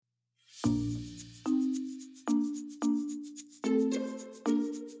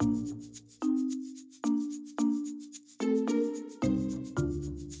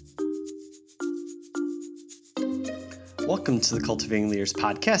Welcome to the Cultivating Leaders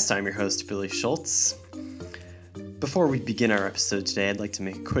podcast. I'm your host, Billy Schultz. Before we begin our episode today, I'd like to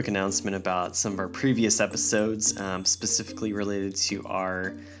make a quick announcement about some of our previous episodes, specifically related to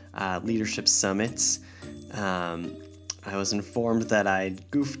our leadership summits. I was informed that I'd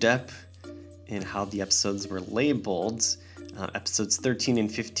goofed up in how the episodes were labeled. Episodes 13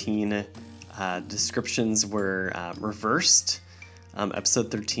 and 15 descriptions were reversed. Episode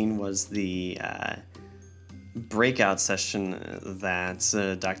 13 was the breakout session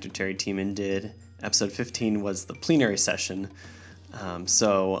that Dr. Terry Tiemann did. Episode 15 was the plenary session.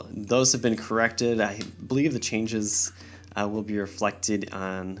 So those have been corrected. I believe the changes will be reflected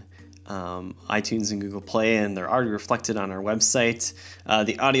on iTunes and Google Play, and they're already reflected on our website.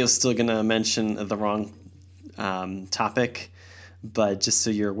 The audio is still going to mention the wrong topic, but just so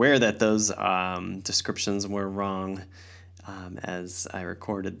you're aware that those descriptions were wrong as I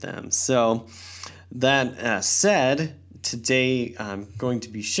recorded them. So that said, today I'm going to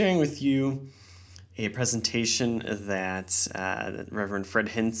be sharing with you a presentation that Reverend Fred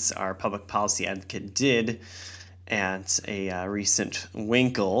Hintz, our public policy advocate, did at a recent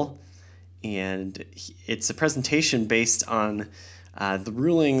Winkle. And it's a presentation based on the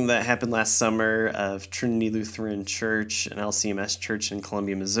ruling that happened last summer of Trinity Lutheran Church, an LCMS church in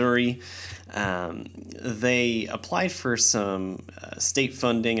Columbia, Missouri. They applied for some state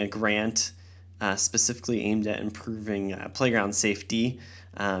funding, a grant specifically aimed at improving playground safety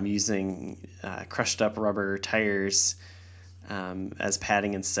using crushed up rubber tires as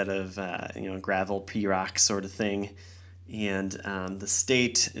padding instead of gravel, pre-rock sort of thing. And the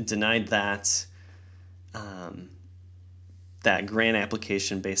state denied that grant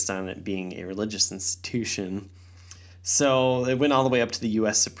application based on it being a religious institution. So it went all the way up to the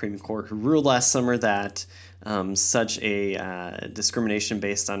U.S. Supreme Court, who ruled last summer that such a discrimination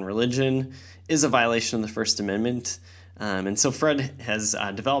based on religion is a violation of the First Amendment. And so Fred has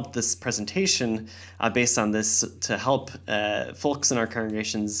developed this presentation based on this to help folks in our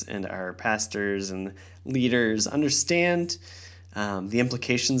congregations and our pastors and leaders understand the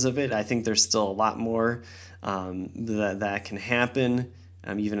implications of it. I think there's still a lot more that can happen,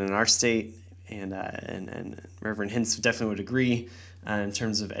 even in our state, and Reverend Hintz definitely would agree in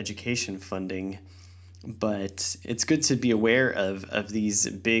terms of education funding. But it's good to be aware of these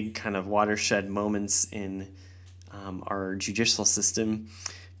big kind of watershed moments in our judicial system,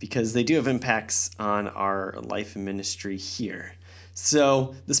 because they do have impacts on our life and ministry here.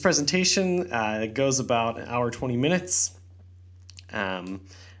 So this presentation goes about an hour, 20 minutes.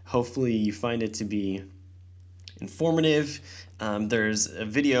 Hopefully you find it to be informative. There's a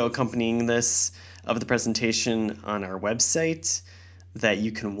video accompanying this of the presentation on our website that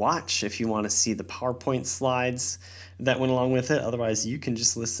you can watch if you want to see the PowerPoint slides that went along with it. Otherwise, you can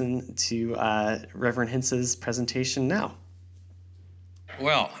just listen to Reverend Hintz's presentation now.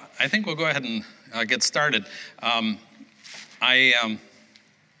 Well, I think we'll go ahead and get started.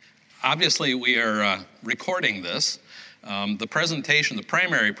 Obviously, we are recording this. The presentation, the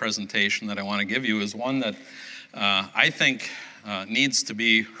primary presentation that I want to give you is one that I think needs to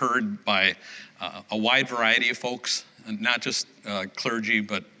be heard by a wide variety of folks, not just clergy,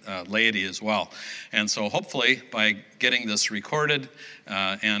 but laity as well. And so hopefully by getting this recorded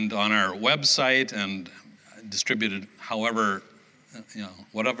and on our website and distributed however,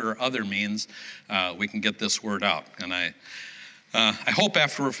 whatever other means, we can get this word out. And I hope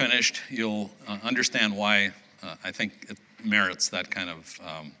after we're finished, you'll understand why I think it merits that kind of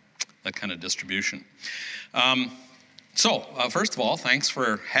distribution. So first of all, thanks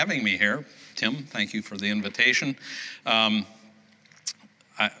for having me here. Tim, thank you for the invitation. I've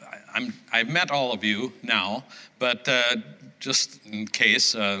met all of you now, but just in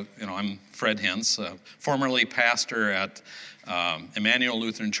case, I'm Fred Hintz, formerly pastor at Emmanuel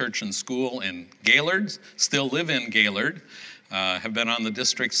Lutheran Church and School in Gaylord, still live in Gaylord, have been on the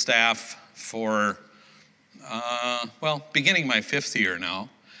district staff for, beginning my 5th year now.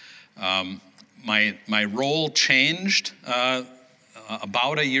 My role changed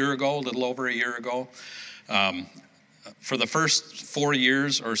about a year ago, a little over a year ago. For the first 4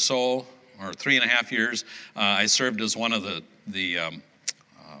 years or so, or 3.5 years, I served as one of the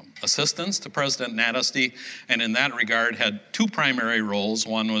assistants to President Natesty, and in that regard had 2 primary roles.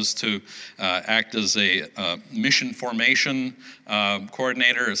 One was to act as a mission formation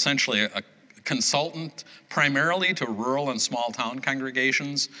coordinator, essentially a consultant primarily to rural and small town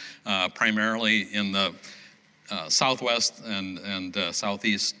congregations, primarily in the southwest and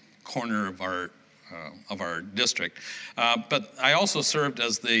southeast corner of our district. But I also served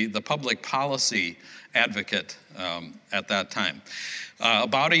as the public policy advocate at that time.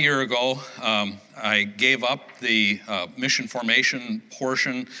 About a year ago, I gave up the mission formation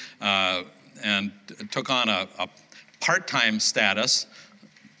portion and took on a part-time status,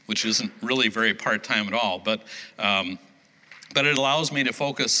 which isn't really very part-time at all, but it allows me to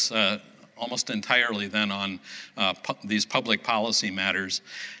focus almost entirely then on these public policy matters.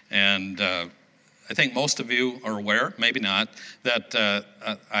 And I think most of you are aware, maybe not, that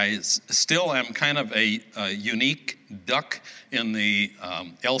I still am kind of a unique duck in the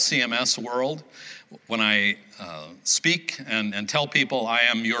LCMS world. When I speak and tell people I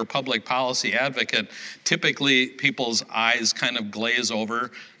am your public policy advocate, typically people's eyes kind of glaze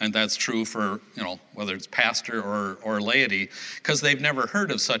over, and that's true for, whether it's pastor or laity, because they've never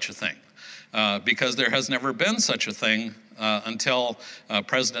heard of such a thing. Because there has never been such a thing until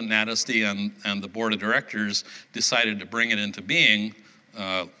President Natesty and the board of directors decided to bring it into being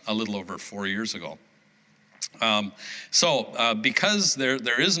a little over 4 years ago. So because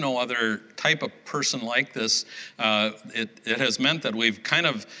there is no other type of person like this, it has meant that we've kind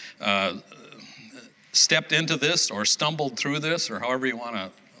of stepped into this or stumbled through this, or however you want to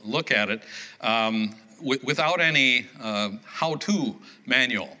look at it, without any how-to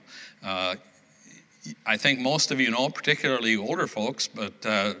manual. I think most of you know, particularly older folks, but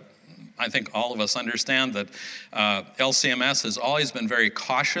I think all of us understand that LCMS has always been very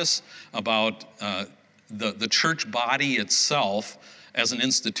cautious about the church body itself as an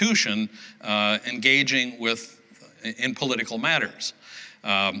institution engaging in political matters.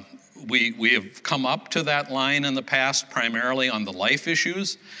 We have come up to that line in the past primarily on the life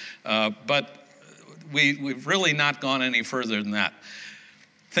issues, but we've really not gone any further than that.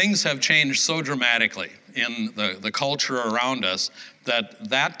 Things have changed so dramatically in the culture around us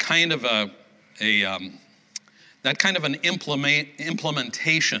that kind of an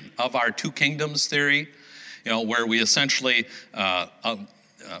implementation of our two kingdoms theory, where we essentially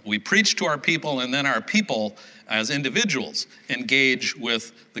we preach to our people, and then our people as individuals engage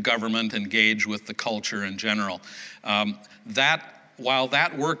with the government, engage with the culture in general. While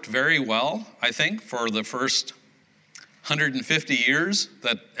that worked very well, I think, for the first 150 years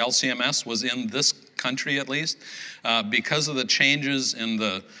that LCMS was in this country, at least, because of the changes in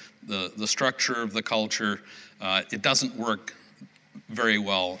the structure of the culture, it doesn't work very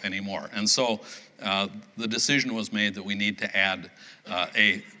well anymore. And so the decision was made that we need to add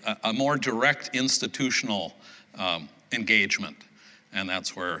a more direct institutional engagement, and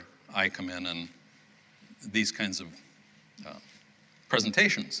that's where I come in, and these kinds of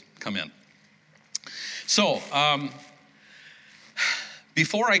presentations come in. So,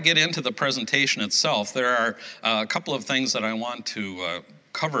 before I get into the presentation itself, there are a couple of things that I want to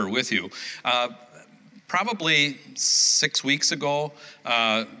cover with you. Probably 6 weeks ago,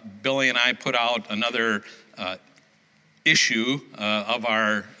 Billy and I put out another issue of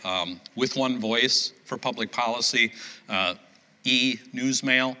our With One Voice for Public Policy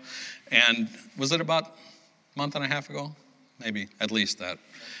e-newsmail. And was it about a month and a half ago? Maybe at least that.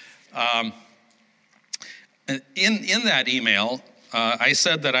 In that email, I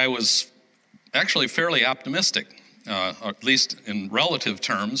said that I was actually fairly optimistic, or at least in relative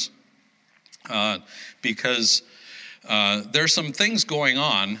terms, because there's some things going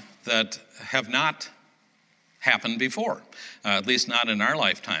on that have not happened before, at least not in our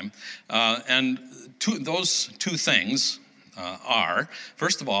lifetime. And those two things are,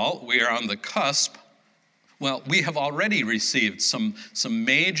 first of all, we are on the cusp. Well, we have already received some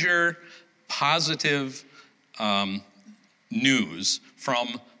major positive news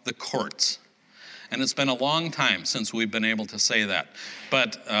from the courts. And it's been a long time since we've been able to say that.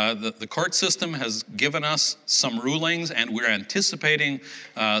 But the court system has given us some rulings, and we're anticipating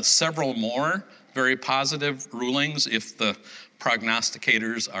several more very positive rulings if the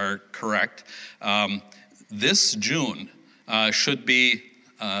prognosticators are correct. This June should be,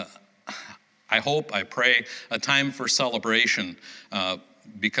 I hope, I pray, a time for celebration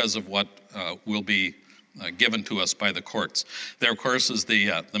because of what will be given to us by the courts. There, of course, is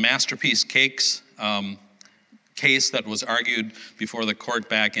the Masterpiece Cakes case that was argued before the court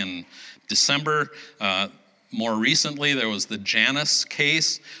back in December. More recently, there was the Janus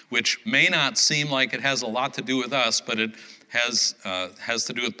case, which may not seem like it has a lot to do with us, but it has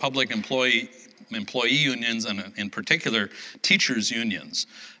to do with public employee unions, and in particular, teachers' unions,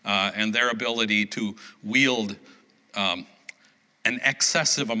 and their ability to wield an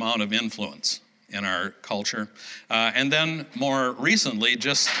excessive amount of influence in our culture. And then more recently,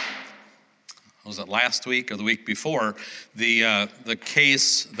 just was it last week or the week before, the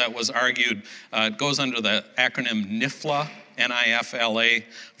case that was argued, it goes under the acronym NIFLA, N-I-F-L-A,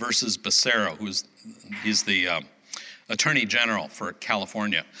 versus Becerra, he's the Attorney General for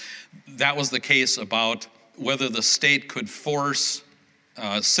California. That was the case about whether the state could force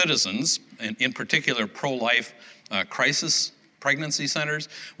citizens, and in particular pro-life crisis pregnancy centers,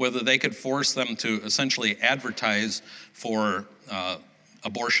 whether they could force them to essentially advertise for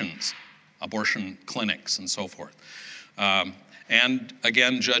abortion clinics and so forth. And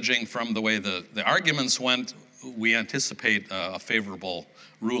again, judging from the way the arguments went, we anticipate a favorable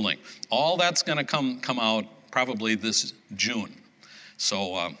ruling. All that's going to come out probably this June.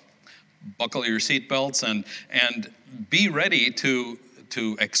 So buckle your seatbelts and be ready to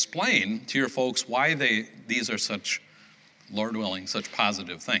explain to your folks why these are such, Lord willing, such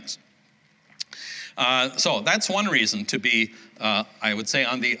positive things. So that's one reason to be, I would say,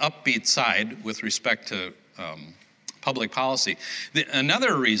 on the upbeat side with respect to public policy.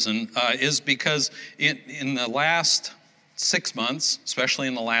 Another reason is because in the last 6 months, especially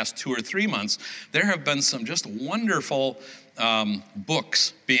in the last 2 or 3 months, there have been some just wonderful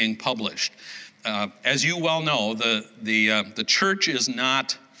books being published. As you well know, the church is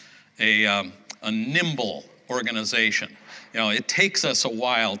not a nimble organization. It takes us a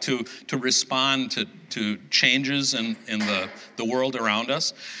while to respond to changes in the world around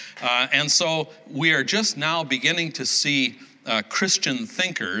us. And so we are just now beginning to see Christian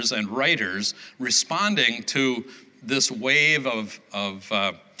thinkers and writers responding to this wave of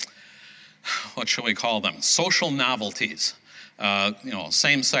what shall we call them? Social novelties,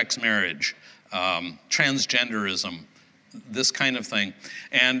 same-sex marriage, transgenderism, this kind of thing.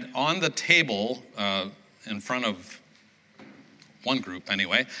 And on the table in front of one group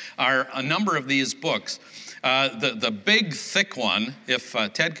anyway, are a number of these books. The big, thick one, if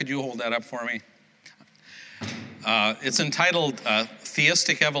Ted, could you hold that up for me? It's entitled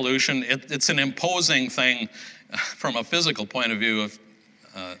Theistic Evolution. It's an imposing thing from a physical point of view, if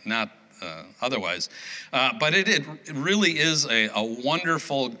not otherwise. But it really is a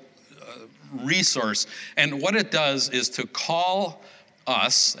wonderful resource. And what it does is to call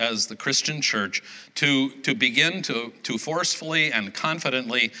us as the Christian church to begin to forcefully and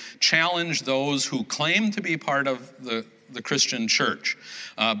confidently challenge those who claim to be part of the Christian church,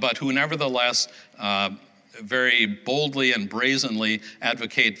 but who nevertheless very boldly and brazenly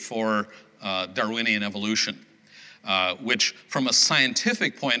advocate for Darwinian evolution, which from a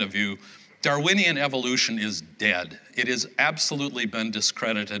scientific point of view, Darwinian evolution is dead. It has absolutely been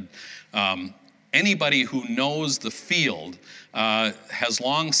discredited. Anybody who knows the field has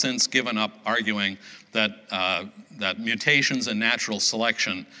long since given up arguing that mutations and natural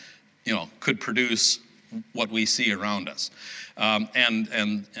selection, could produce what we see around us. And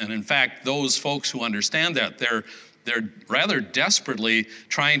in fact, those folks who understand that, they're rather desperately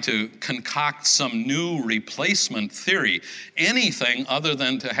trying to concoct some new replacement theory, anything other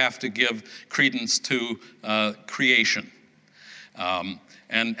than to have to give credence to creation.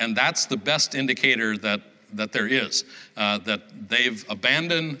 And that's the best indicator that there is, that they've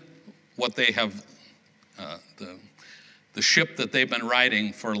abandoned what they have, the ship that they've been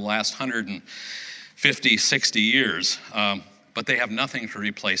riding for the last 150, 60 years, but they have nothing to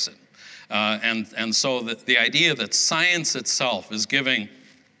replace it. And so the idea that science itself is giving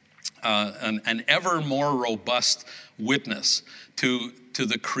an ever more robust witness to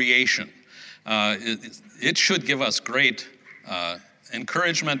the creation, it should give us great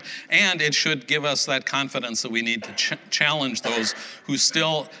encouragement, and it should give us that confidence that we need to challenge those who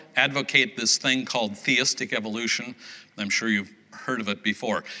still advocate this thing called theistic evolution. I'm sure you've heard of it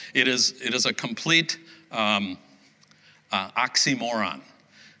before. It is a complete oxymoron.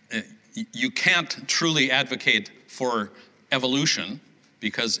 You can't truly advocate for evolution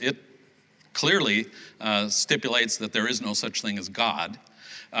because it clearly stipulates that there is no such thing as God,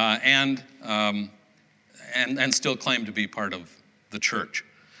 and still claim to be part of the church.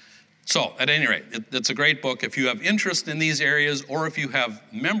 So, at any rate, it's a great book. If you have interest in these areas, or if you have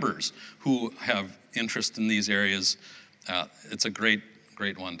members who have interest in these areas, it's a great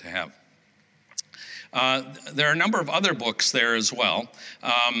one to have. There are a number of other books there as well.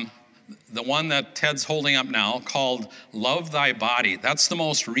 The one that Ted's holding up now, called Love Thy Body, that's the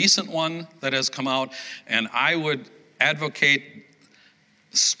most recent one that has come out, and I would advocate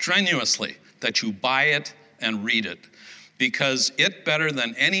strenuously that you buy it and read it, because it, better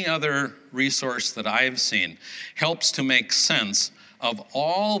than any other resource that I've seen, helps to make sense of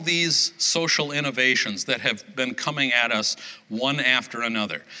all these social innovations that have been coming at us one after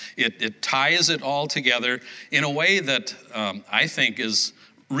another. It ties it all together in a way that I think is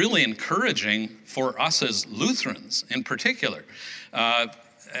really encouraging for us as Lutherans in particular.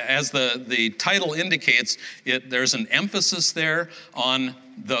 As the title indicates, there's an emphasis there on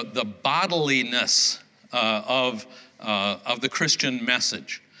the bodiliness of the Christian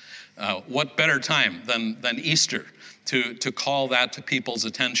message. What better time than Easter to call that to people's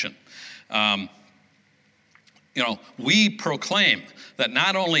attention? We proclaim that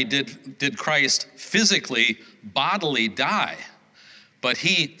not only did Christ physically, bodily die, but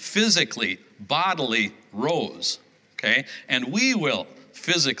he physically, bodily rose, okay? And we will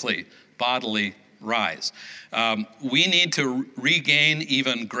physically, bodily rise. We need to regain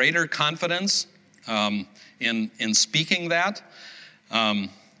even greater confidence in speaking that.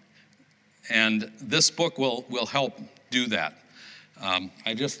 And this book will help do that.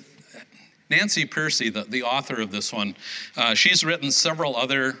 Nancy Pearcey, the author of this one, she's written several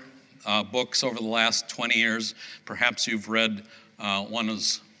other books over the last 20 years. Perhaps you've read one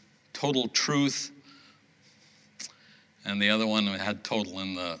is Total Truth, and the other one had total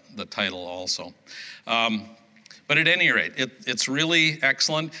in the title also. But at any rate, it's really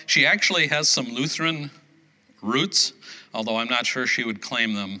excellent. She actually has some Lutheran roots, although I'm not sure she would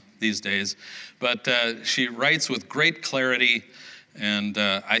claim them these days. But she writes with great clarity, and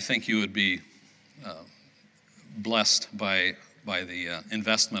I think you would be blessed by the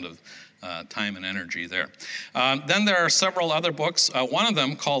investment of time and energy there. Then there are several other books. One of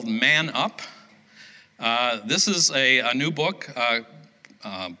them called Man Up. This is a new book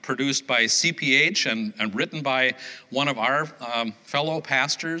produced by CPH and written by one of our fellow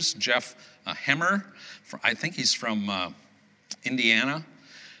pastors, Jeff Hemmer. I think he's from Indiana.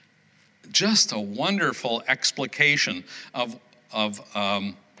 Just a wonderful explication of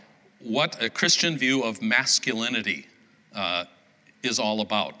what a Christian view of masculinity is all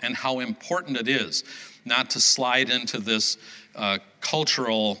about, and how important it is not to slide into this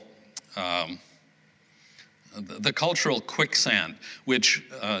cultural quicksand, which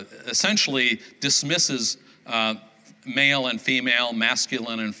essentially dismisses male and female,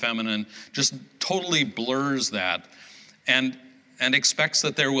 masculine and feminine, just totally blurs that, and expects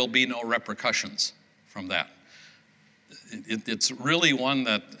that there will be no repercussions from that. It's really one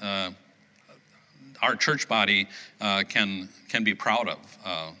that our church body can be proud of.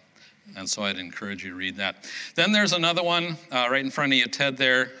 And so I'd encourage you to read that. Then there's another one right in front of you, Ted,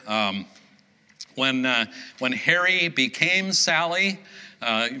 there. When Harry became Sally,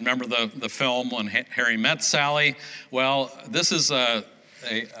 you remember the film When Harry Met Sally? Well, this is a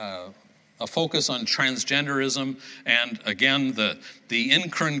focus on transgenderism, and again, the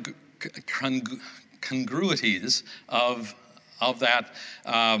incongruities of that,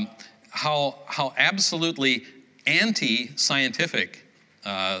 how absolutely anti-scientific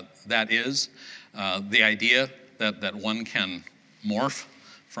that is, the idea that one can morph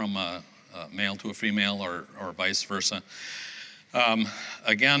from a male to a female or vice versa.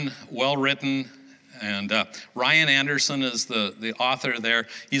 Again, well written, and Ryan Anderson is the author there.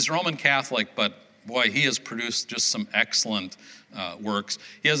 He's Roman Catholic, but boy, he has produced just some excellent works.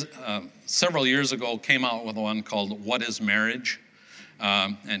 He has, several years ago, came out with one called What is Marriage?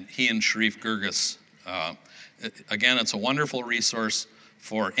 And he and Sharif Girgis. Again, it's a wonderful resource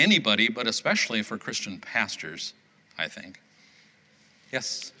for anybody, but especially for Christian pastors, I think.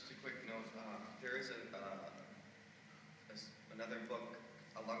 Yes? Just a quick note. There is another book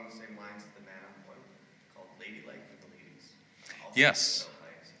along the same lines as the Man Up one called Ladylike for the Ladies. Yes.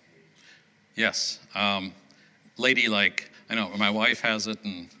 Yes. Ladylike. I know my wife has it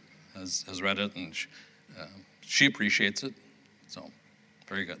and has read it, and she appreciates it. So,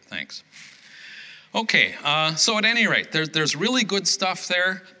 very good. Thanks. Okay. So at any rate, there's really good stuff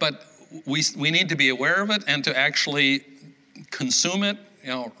there, but we need to be aware of it and to actually consume it.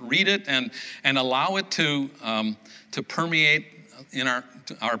 Read it and allow it to permeate in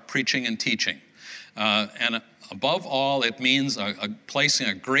our preaching and teaching. And above all, it means placing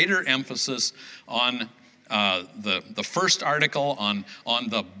a greater emphasis on the first article, on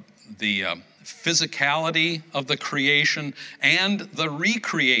the physicality of the creation and the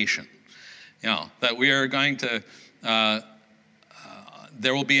recreation. That we are going to,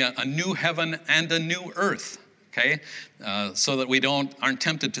 there will be a new heaven and a new earth. Okay, so that we aren't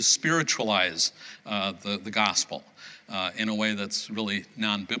tempted to spiritualize the gospel in a way that's really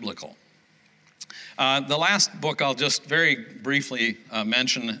non-biblical. The last book I'll just very briefly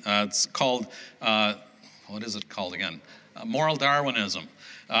mention, it's called, what is it called again? Moral Darwinism.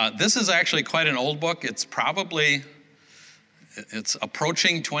 This is actually quite an old book. It's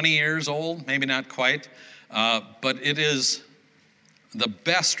approaching 20 years old, maybe not quite, but it is the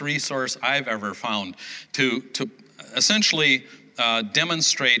best resource I've ever found to essentially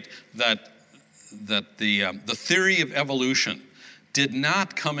demonstrate that the theory of evolution did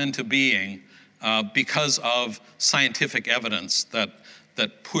not come into being because of scientific evidence that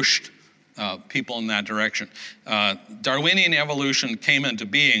pushed people in that direction. Darwinian evolution came into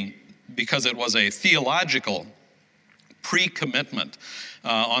being because it was a theological pre-commitment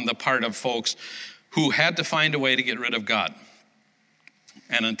on the part of folks who had to find a way to get rid of God.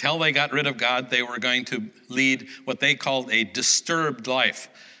 And until they got rid of God, they were going to lead what they called a disturbed life.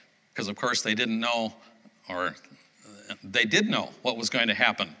 Because, of course, they didn't know, or they did know what was going to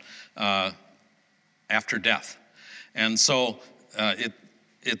happen after death. And so it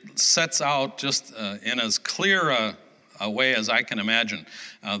sets out just in as clear a way as I can imagine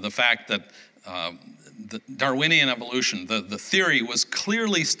the fact that the Darwinian evolution, the theory was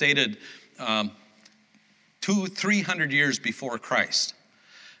clearly stated 200-300 years before Christ.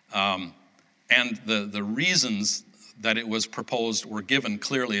 And the reasons that it was proposed were given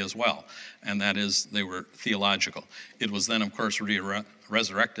clearly as well, and that is they were theological. It was then, of course,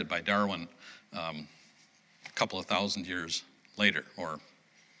 resurrected by Darwin a couple of thousand years later, or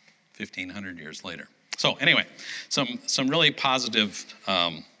 1,500 years later. So anyway, some really positive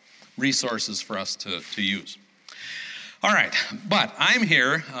resources for us to use. All right, but I'm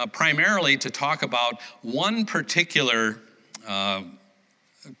here primarily to talk about one particular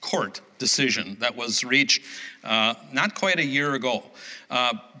court decision that was reached not quite a year ago.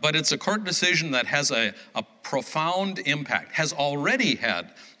 But it's a court decision that has a profound impact, has already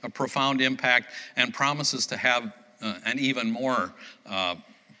had a profound impact, and promises to have an even more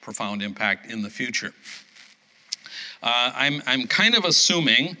profound impact in the future. I'm kind of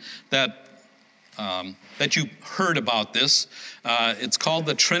assuming that you heard about this. It's called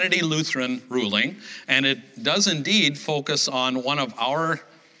the Trinity Lutheran ruling, and it does indeed focus on one of our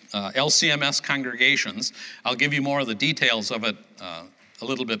LCMS congregations. I'll give you more of the details of it a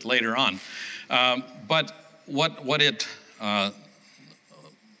little bit later on. But what it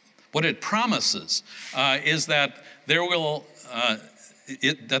promises is that there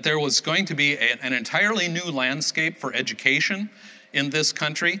was going to be an entirely new landscape for education in this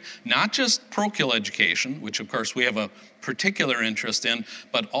country, not just parochial education, which of course we have a particular interest in,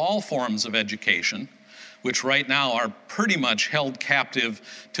 but all forms of education, which right now are pretty much held captive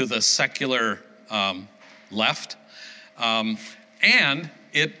to the secular left. And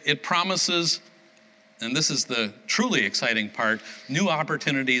it promises, and this is the truly exciting part, new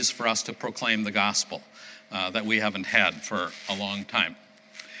opportunities for us to proclaim the gospel that we haven't had for a long time.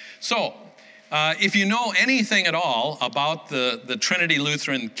 So, if you know anything at all about the Trinity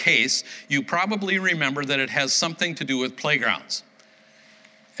Lutheran case, you probably remember that it has something to do with playgrounds.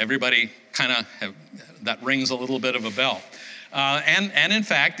 Everybody kind of that rings a little bit of a bell. And in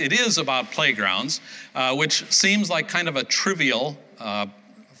fact, it is about playgrounds, which seems like kind of a trivial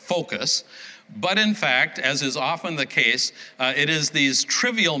focus. But in fact, as is often the case, it is these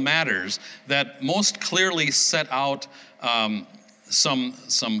trivial matters that most clearly set out some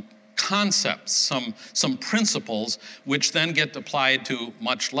concepts, some principles, which then get applied to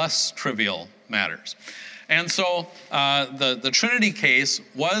much less trivial matters. And so the Trinity case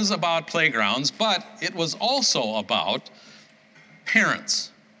was about playgrounds, but it was also about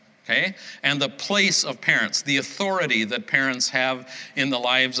parents, okay? And the place of parents, the authority that parents have in the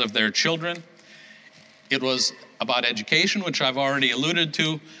lives of their children. It was about education, which I've already alluded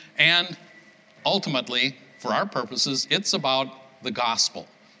to, and ultimately, for our purposes, it's about the gospel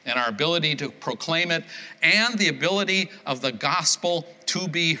and our ability to proclaim it and the ability of the gospel to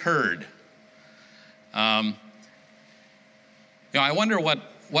be heard. I wonder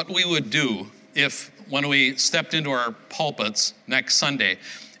what we would do if, when we stepped into our pulpits next Sunday,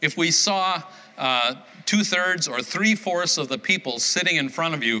 if we saw 2/3 or 3/4 of the people sitting in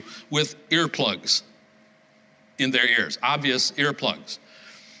front of you with earplugs in their ears, obvious earplugs,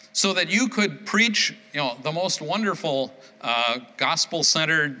 so that you could preach, the most wonderful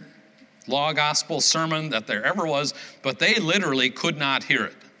gospel-centered, law gospel sermon that there ever was, but they literally could not hear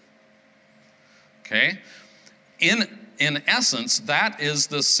it. Okay? In essence, that is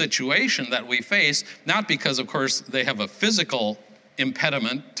the situation that we face, not because, of course, they have a physical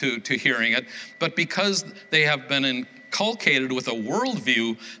impediment to hearing it, but because they have been inculcated with a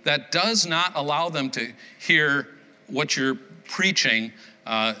worldview that does not allow them to hear what you're preaching,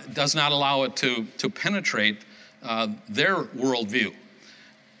 does not allow it to penetrate their worldview.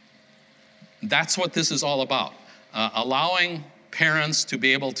 That's what this is all about, allowing parents to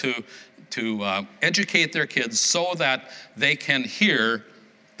be able to educate their kids so that they can hear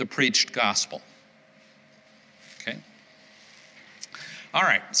the preached gospel. Okay? All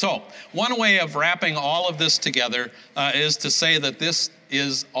right, so one way of wrapping all of this together is to say that this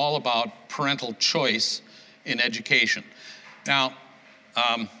is all about parental choice in education. Now,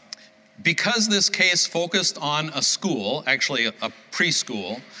 because this case focused on a school, actually a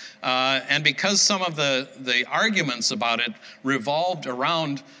preschool, and because some of the arguments about it revolved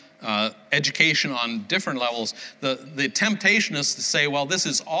around education on different levels, the temptation is to say, well, this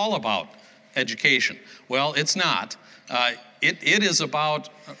is all about education. Well, it's not. It is about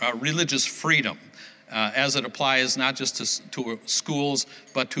religious freedom as it applies not just to schools,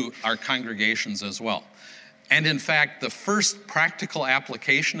 but to our congregations as well. And in fact, the first practical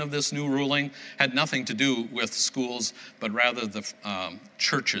application of this new ruling had nothing to do with schools, but rather the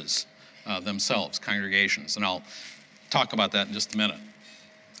churches themselves, congregations. And I'll talk about that in just a minute.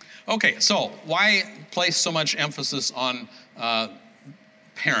 Okay, so why place so much emphasis on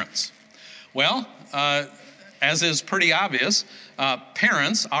parents? Well, as is pretty obvious,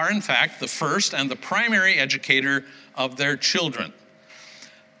 parents are in fact the first and the primary educator of their children.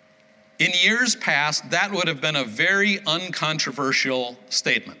 In years past, that would have been a very uncontroversial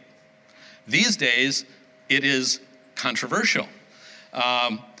statement. These days, it is controversial.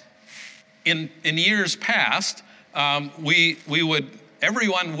 In years past, everyone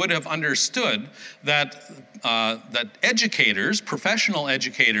would have understood that educators, professional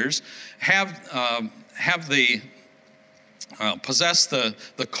educators, possess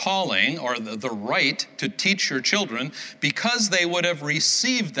the calling or the right to teach your children because they would have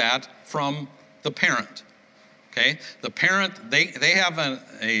received that from the parent. Okay, the parent they have an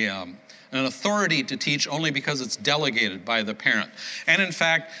authority to teach only because it's delegated by the parent. And in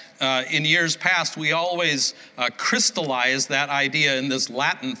fact, in years past, we always crystallized that idea in this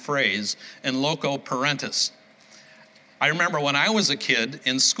Latin phrase, in loco parentis. I remember when I was a kid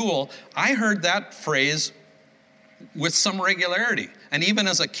in school, I heard that phrase with some regularity. And even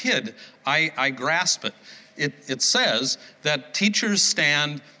as a kid, I grasp it. It says that teachers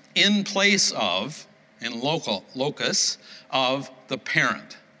stand in place of, in locus, of the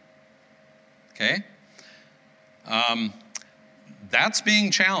parent. Okay? That's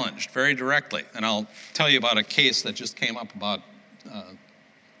being challenged very directly. And I'll tell you about a case that just came up about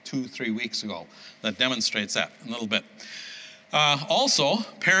 2-3 weeks ago that demonstrates that a little bit. Also,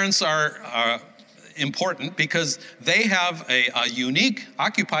 parents are important because they have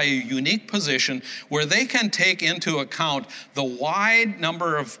occupy a unique position where they can take into account the wide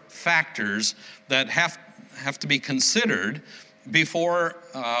number of factors that have to be considered before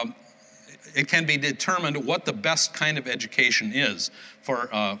it can be determined what the best kind of education is for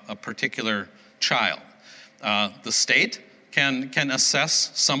a particular child. The state can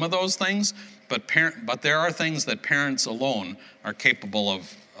assess some of those things, but there are things that parents alone are capable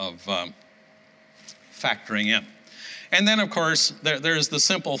of factoring in. And then, of course, there's the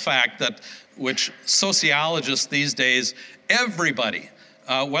simple fact that, which sociologists these days, everybody,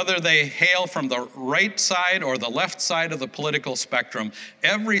 whether they hail from the right side or the left side of the political spectrum,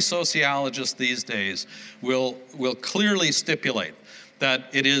 every sociologist these days will clearly stipulate that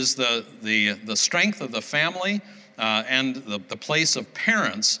it is the strength of the family and the place of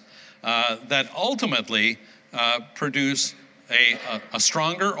parents that ultimately produce a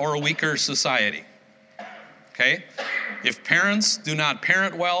stronger or a weaker society. Okay? If parents do not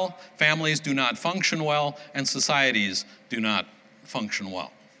parent well, families do not function well, and societies do not function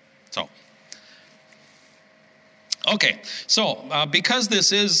well. So because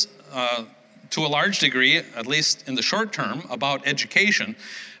this is to a large degree, at least in the short term, about education,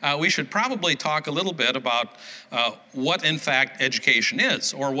 we should probably talk a little bit about what in fact education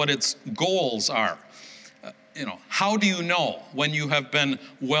is, or what its goals are. How do you know when you have been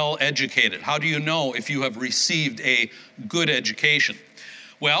well educated? How do you know if you have received a good education?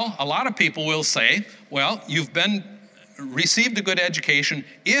 Well, a lot of people will say, well, you've received a good education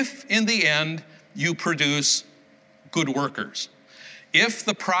if in the end you produce good workers. If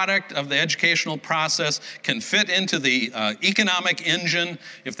the product of the educational process can fit into the economic engine,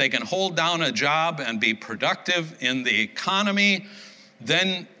 if they can hold down a job and be productive in the economy,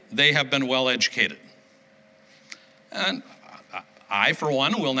 then they have been well educated. And I, for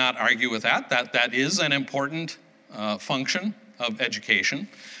one, will not argue with that. That is an important function of education.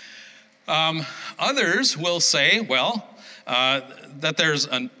 Others will say, well, that there's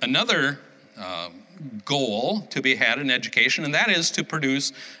another goal to be had in education, and that is to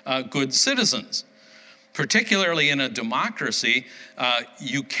produce good citizens. Particularly in a democracy,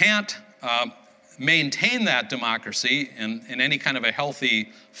 you can't maintain that democracy in any kind of a healthy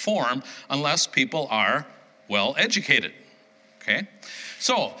form unless people are well educated. Okay?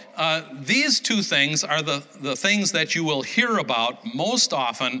 So these two things are the things that you will hear about most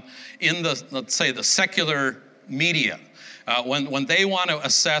often in the, let's say, the secular media. When they want to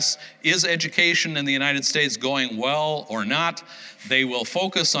assess, is education in the United States going well or not, they will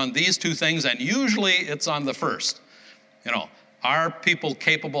focus on these two things, and usually it's on the first. Are people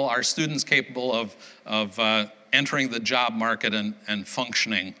capable, are students capable of entering the job market and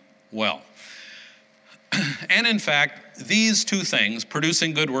functioning well? And in fact, these two things,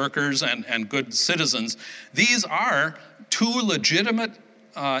 producing good workers and good citizens, these are two legitimate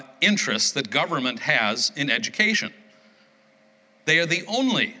interests that government has in education. They are the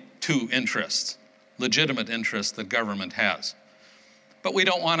only two interests, legitimate interests that government has. But we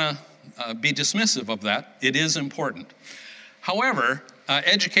don't want to be dismissive of that. It is important. However,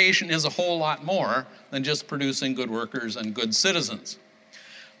 education is a whole lot more than just producing good workers and good citizens.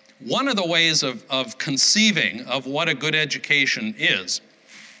 One of the ways of conceiving of what a good education is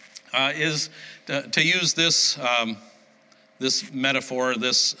to use this metaphor,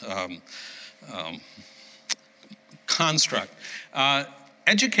 this construct.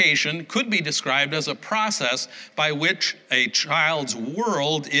 Education could be described as a process by which a child's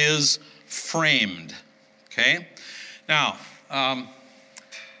world is framed. Okay? Now,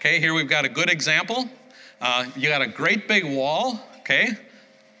 here we've got a good example. You got a great big wall, okay?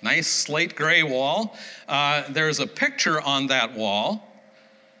 Nice slate gray wall. There's a picture on that wall,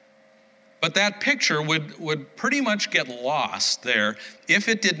 but that picture would pretty much get lost there if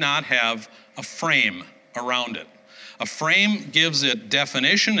it did not have a frame around it. A frame gives it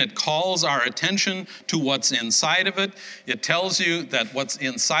definition. It calls our attention to what's inside of it. It tells you that what's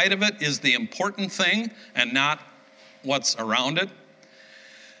inside of it is the important thing and not what's around it.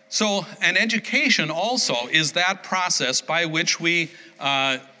 So an education also is that process by which we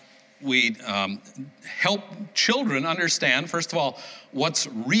help children understand, first of all, what's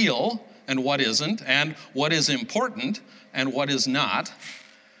real and what isn't, and what is important and what is not.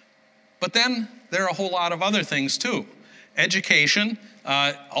 But then there are a whole lot of other things too. Education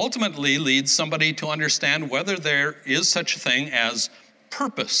ultimately leads somebody to understand whether there is such a thing as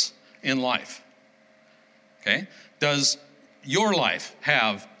purpose in life. Okay? Does your life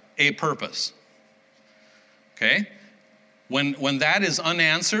have a purpose? Okay? When that is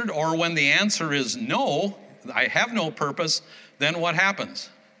unanswered, or when the answer is no, I have no purpose, then what happens?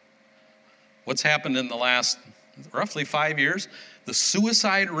 What's happened in the last roughly 5 years? The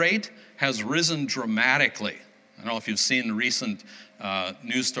suicide rate has risen dramatically. I don't know if you've seen recent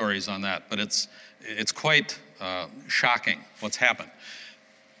news stories on that, but it's quite shocking what's happened.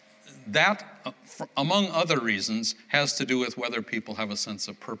 That, among other reasons, has to do with whether people have a sense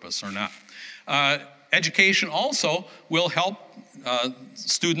of purpose or not. Education also will help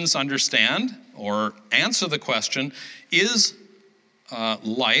students understand or answer the question, is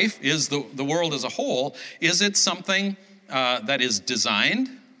life, is the world as a whole, is it something that is designed,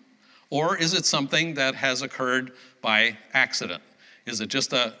 or is it something that has occurred by accident? Is it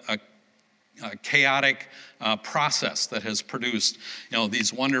just a chaotic process that has produced,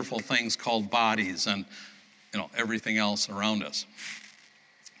 these wonderful things called bodies and, everything else around us?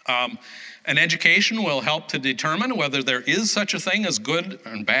 An education will help to determine whether there is such a thing as good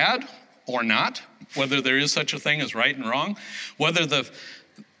and bad or not, whether there is such a thing as right and wrong, whether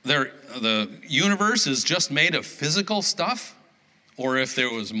the universe is just made of physical stuff or if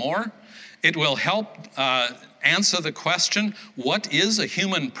there was more. It will help answer the question, what is a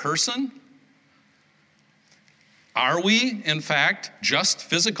human person? Are we, in fact, just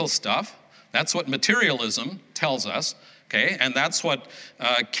physical stuff? That's what materialism tells us, okay? And that's what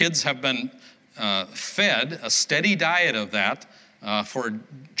kids have been fed, a steady diet of that for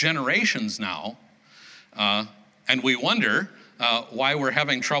generations now. And we wonder why we're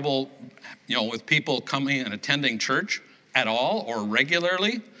having trouble, with people coming and attending church at all or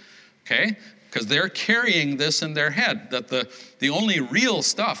regularly, okay? Because they're carrying this in their head, that the only real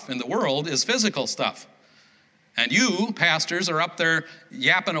stuff in the world is physical stuff. And you, pastors, are up there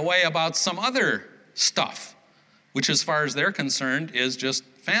yapping away about some other stuff, which as far as they're concerned is just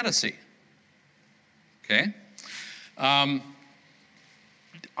fantasy. Okay? Are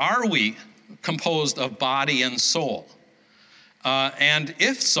we composed of body and soul? And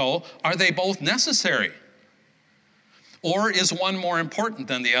if so, are they both necessary? Or is one more important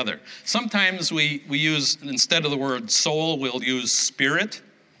than the other? Sometimes we use, instead of the word soul, we'll use spirit,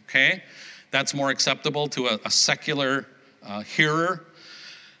 okay? That's more acceptable to a secular hearer.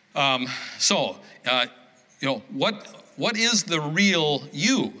 What is the real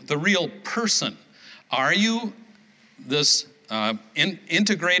you, the real person? Are you this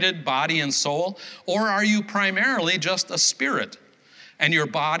integrated body and soul, or are you primarily just a spirit? and your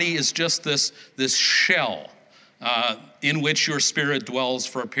body is just this shell in which your spirit dwells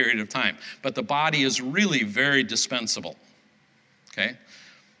for a period of time. But the body is really very dispensable. Okay?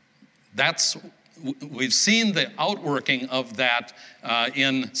 We've seen the outworking of that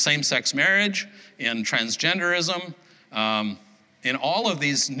in same-sex marriage, in transgenderism, in all of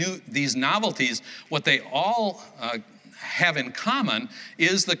these novelties. What they all have in common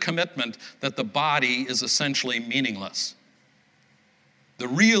is the commitment that the body is essentially meaningless. The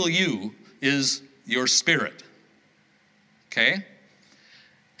real you is your spirit. Okay?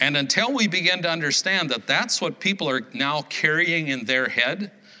 And until we begin to understand that that's what people are now carrying in their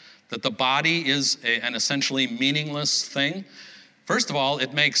head, that the body is an essentially meaningless thing, first of all,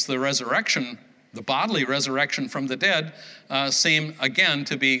 it makes the resurrection, the bodily resurrection from the dead, seem again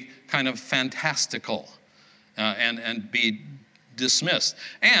to be kind of fantastical and be dismissed.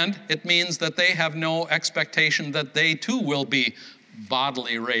 And it means that they have no expectation that they too will be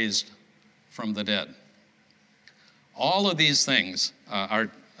bodily raised from the dead. All of these things are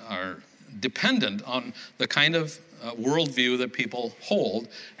dependent on the kind of worldview that people hold,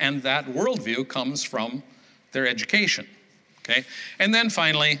 and that worldview comes from their education. Okay? And then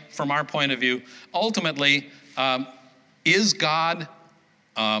finally, from our point of view, ultimately, is God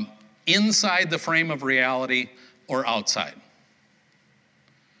inside the frame of reality or outside?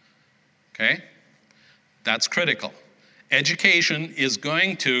 Okay? That's critical. Education is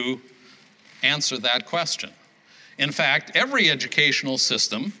going to answer that question. In fact, every educational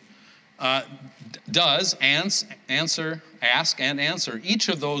system does ask and answer each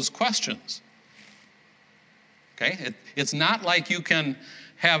of those questions. Okay? It's not like you can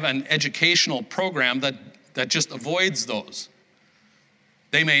have an educational program that just avoids those.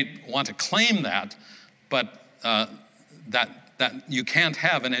 They may want to claim that, but that you can't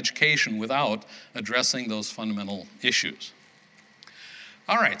have an education without addressing those fundamental issues.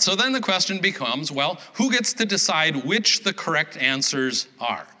 All right, so then the question becomes, well, who gets to decide which the correct answers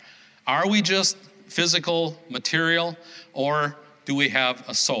are? Are we just physical, material, or do we have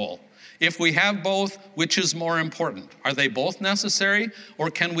a soul? If we have both, which is more important? Are they both necessary, or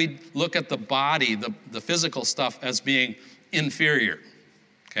can we look at the body, the physical stuff, as being inferior?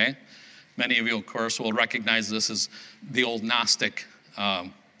 Okay? Many of you, of course, will recognize this as the old Gnostic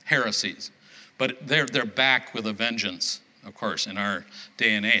heresies. But they're back with a vengeance, of course, in our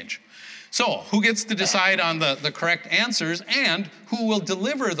day and age. So, who gets to decide on the correct answers, and who will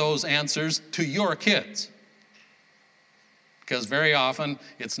deliver those answers to your kids? Because very often,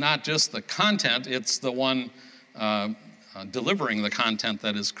 it's not just the content, it's the one delivering the content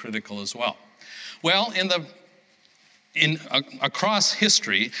that is critical as well. Well, across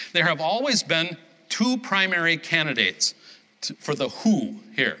history, there have always been two primary candidates for the who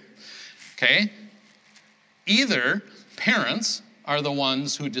here. Okay? Either parents are the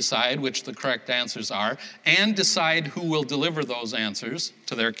ones who decide which the correct answers are and decide who will deliver those answers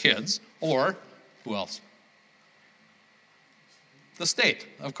to their kids, or who else? The state,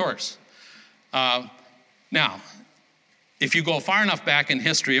 of course. Now, if you go far enough back in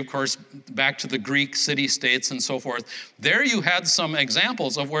history, of course, back to the Greek city-states and so forth, there you had some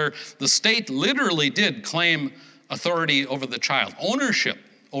examples of where the state literally did claim authority over the child, ownership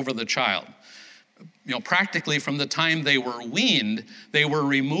over the child. You know, practically from the time they were weaned, they were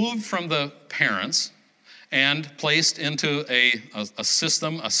removed from the parents and placed into a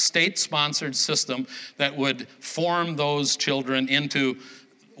system, a state-sponsored system that would form those children into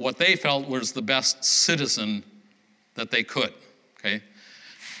what they felt was the best citizen that they could. Okay.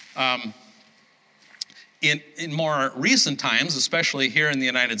 In more recent times, especially here in the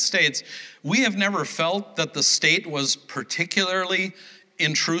United States, we have never felt that the state was particularly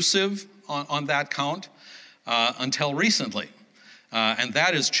intrusive on that count until recently. And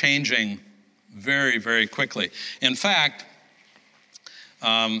that is changing very, very quickly. In fact,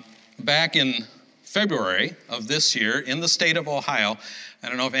 back in February of this year in the state of Ohio, I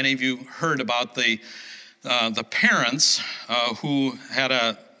don't know if any of you heard about the parents who had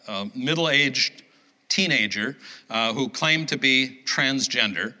a middle-aged teenager who claimed to be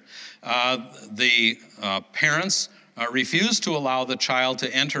transgender. The parents refused to allow the child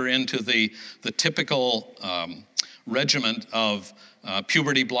to enter into the typical regimen of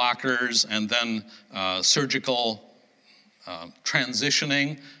puberty blockers and then surgical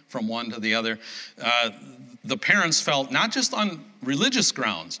transitioning from one to the other. The parents felt, not just on religious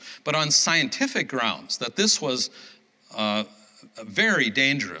grounds, but on scientific grounds, that this was very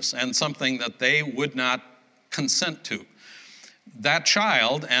dangerous and something that they would not consent to. That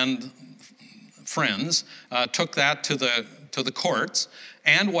child and friends took that to the courts,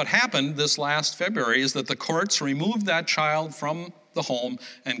 and what happened this last February is that the courts removed that child from the home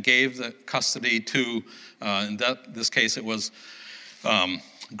and gave the custody to, in this case it was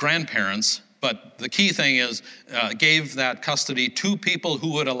grandparents, but the key thing is gave that custody to people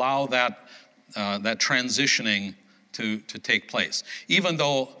who would allow that transitioning to take place. Even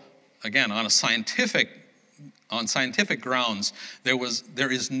though, again, on scientific grounds,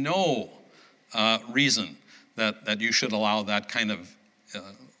 there is no reason that you should allow that kind of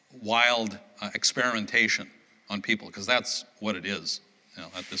wild experimentation on people, because that's what it is,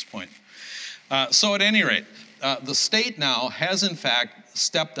 at this point. So at any rate, the state now has in fact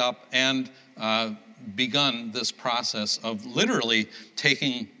stepped up and begun this process of literally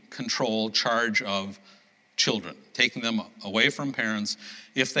taking charge of children, taking them away from parents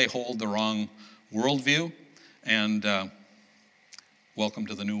if they hold the wrong worldview, and welcome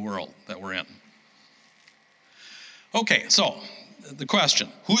to the new world that we're in. Okay, so the question,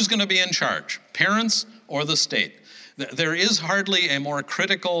 who's going to be in charge, parents or the state? There is hardly a more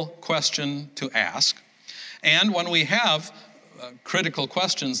critical question to ask, and when we have critical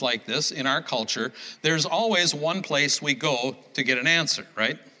questions like this in our culture, there's always one place we go to get an answer,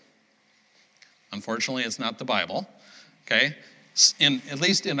 right? Unfortunately, it's not the Bible, okay? At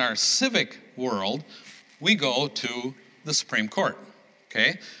least in our civic world, we go to the Supreme Court,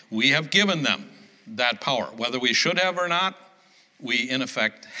 okay? We have given them that power. Whether we should have or not, we in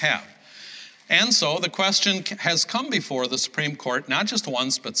effect have. And so the question has come before the Supreme Court, not just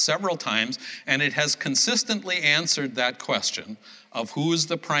once, but several times, and it has consistently answered that question of who is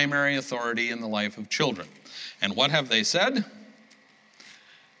the primary authority in the life of children. And what have they said?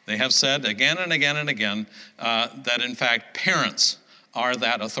 They have said again and again and again that in fact parents are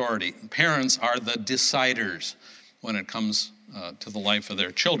that authority. Parents are the deciders when it comes to the life of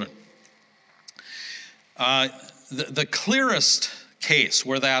their children. The clearest case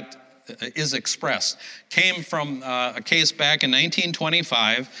where that is expressed came from a case back in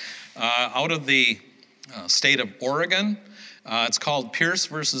 1925 out of the state of Oregon. It's called Pierce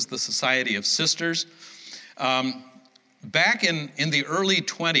versus the Society of Sisters. Back in the early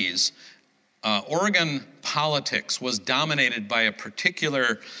 20s, Oregon politics was dominated by a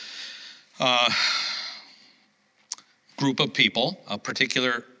particular group of people, a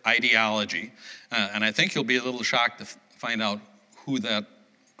particular ideology. And I think you'll be a little shocked to find out who that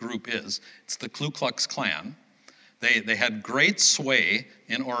group is. It's the Ku Klux Klan. They had great sway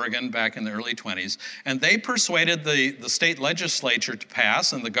in Oregon back in the early 20s, and they persuaded the state legislature to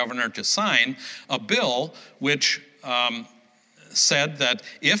pass and the governor to sign a bill which said that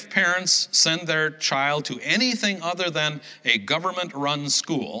if parents send their child to anything other than a government-run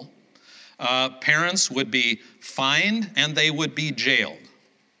school, parents would be fined and they would be jailed.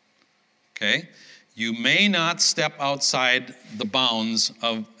 Okay? You may not step outside the bounds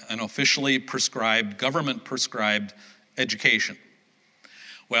of an officially prescribed, government-prescribed education.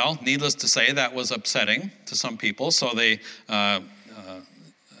 Well, needless to say, that was upsetting to some people, so they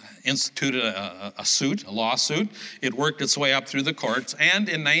instituted a lawsuit. It worked its way up through the courts, and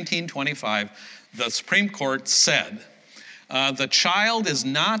in 1925, the Supreme Court said, the child is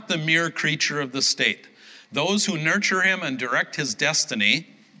not the mere creature of the state. Those who nurture him and direct his destiny,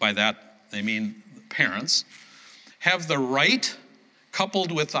 by that they mean parents, have the right,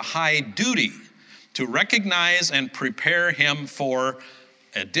 coupled with the high duty, to recognize and prepare him for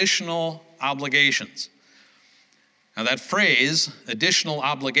additional obligations. Now that phrase, additional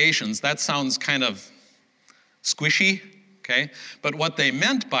obligations, that sounds kind of squishy, okay? But what they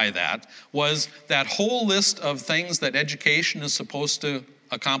meant by that was that whole list of things that education is supposed to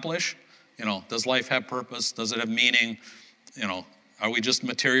accomplish. Does life have purpose? Does it have meaning? Are we just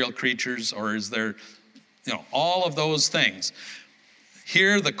material creatures, or is there, all of those things?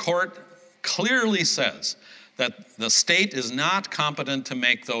 Here the court clearly says that the state is not competent to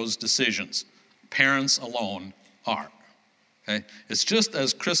make those decisions. Parents alone are. Okay? It's just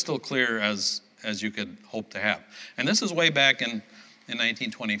as crystal clear as you could hope to have. And this is way back in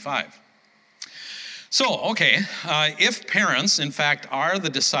 1925. So, okay, if parents, in fact, are the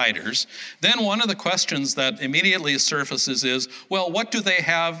deciders, then one of the questions that immediately surfaces is, well, what do they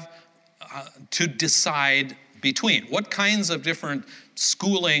have to decide between? What kinds of different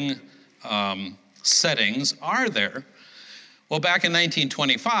schooling settings are there? Well, back in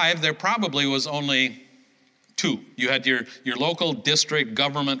 1925, there probably was only two. You had your local district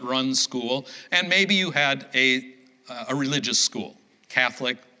government-run school, and maybe you had a religious school.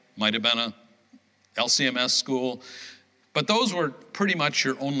 Catholic, might have been a LCMS school, but those were pretty much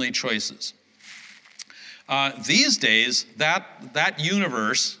your only choices. These days, that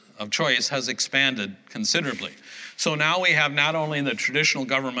universe of choice has expanded considerably. So now we have not only the traditional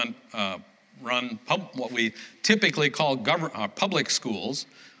government run what we typically call public schools,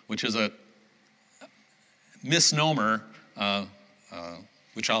 which is a misnomer,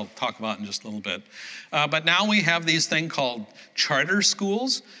 which I'll talk about in just a little bit. But now we have these things called charter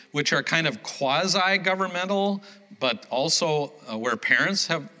schools, which are kind of quasi-governmental, but also where parents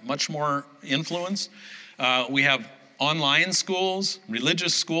have much more influence. We have online schools,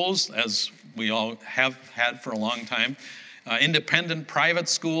 religious schools, as we all have had for a long time. Independent private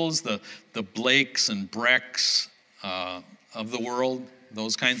schools, the Blakes and Brecks of the world,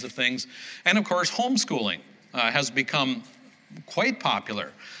 those kinds of things. And of course, homeschooling has become quite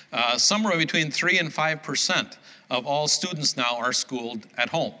popular. Somewhere between 3 and 5% of all students now are schooled at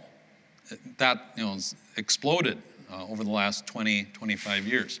home. That has exploded over the last 20, 25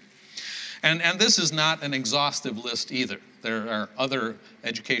 years. And this is not an exhaustive list either. There are other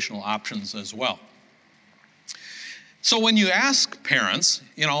educational options as well. So when you ask parents,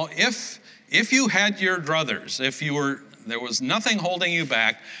 if you had your druthers, there was nothing holding you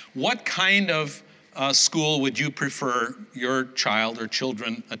back, what kind of school would you prefer your child or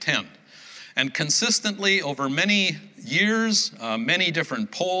children attend? And consistently over many years, many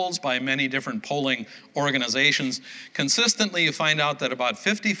different polls by many different polling organizations, consistently you find out that about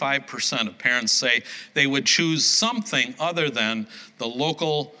 55% of parents say they would choose something other than the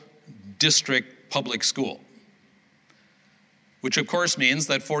local district public school, which of course means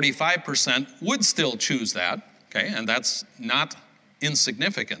that 45% would still choose that, okay, and that's not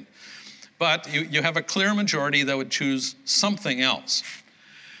insignificant. But you have a clear majority that would choose something else.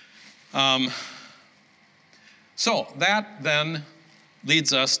 So that then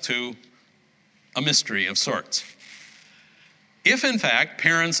leads us to a mystery of sorts. If in fact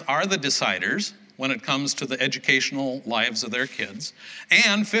parents are the deciders when it comes to the educational lives of their kids,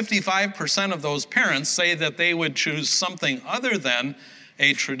 and 55% of those parents say that they would choose something other than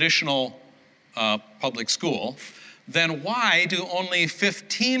a traditional public school, then why do only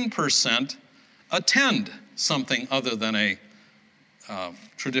 15% attend something other than a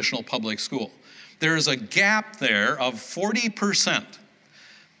traditional public school? There's a gap there of 40%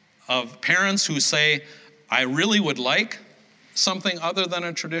 of parents who say, I really would like something other than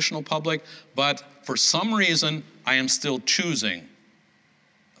a traditional public, but for some reason, I am still choosing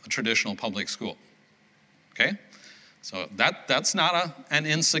a traditional public school. Okay? So that's not an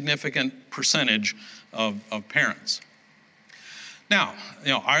insignificant percentage of parents. Now,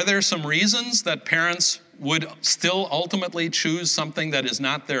 are there some reasons that parents would still ultimately choose something that is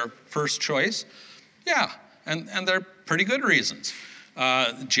not their first choice? Yeah, and they're pretty good reasons.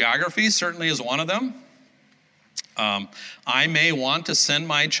 Geography certainly is one of them. I may want to send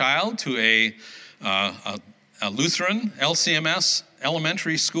my child to a Lutheran LCMS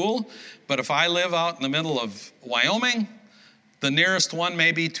elementary school, but if I live out in the middle of Wyoming, the nearest one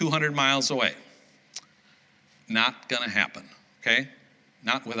may be 200 miles away. Not going to happen, okay?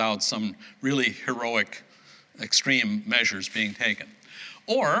 Not without some really heroic, extreme measures being taken.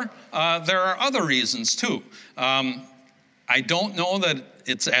 Or there are other reasons too. I don't know that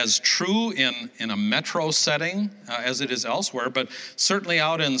it's as true in a metro setting as it is elsewhere, but certainly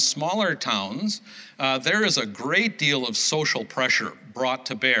out in smaller towns, there is a great deal of social pressure brought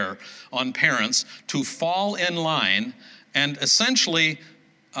to bear on parents to fall in line and essentially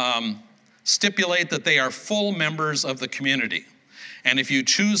stipulate that they are full members of the community. And if you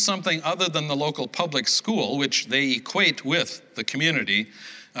choose something other than the local public school, which they equate with the community,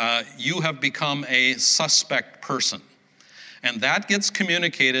 you have become a suspect person. And that gets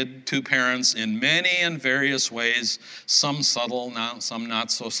communicated to parents in many and various ways, some subtle, some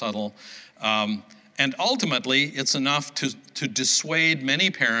not so subtle. And ultimately, it's enough to dissuade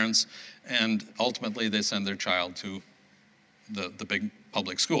many parents, and ultimately they send their child to the big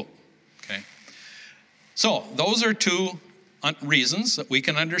public school, okay? So those are two reasons that we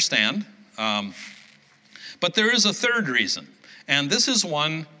can understand. But there is a third reason, and this is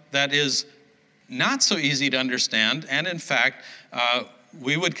one that is not so easy to understand, and in fact,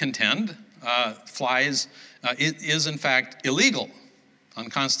 we would contend it is in fact illegal,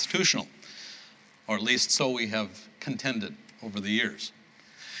 unconstitutional, or at least so we have contended over the years.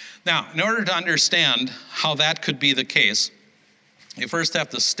 Now, in order to understand how that could be the case, you first have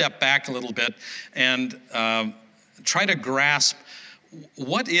to step back a little bit and try to grasp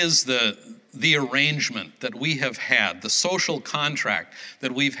what is the arrangement that we have had, the social contract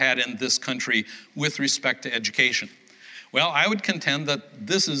that we've had in this country with respect to education. Well, I would contend that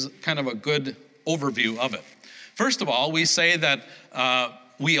this is kind of a good overview of it. First of all, we say that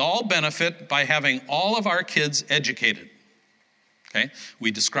we all benefit by having all of our kids educated. Okay?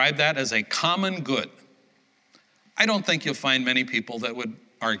 We describe that as a common good. I don't think you'll find many people that would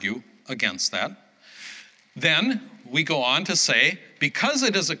argue against that. Then we go on to say, because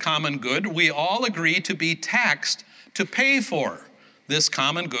it is a common good, we all agree to be taxed to pay for this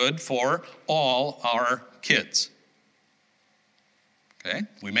common good for all our kids. Okay?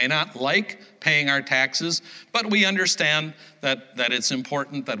 We may not like paying our taxes, but we understand that it's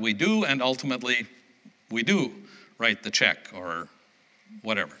important that we do, and ultimately we do write the check or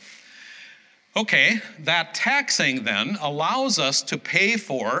whatever. Okay, that taxing then allows us to pay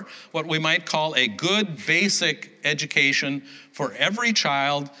for what we might call a good basic education for every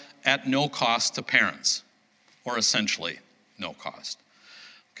child at no cost to parents, or essentially no cost.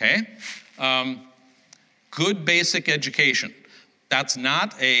 Okay? Good basic education. That's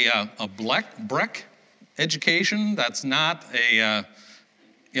not a Breck education. That's not a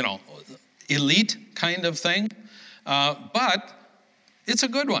elite kind of thing, but it's a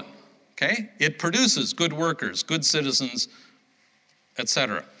good one. Okay? It produces good workers, good citizens,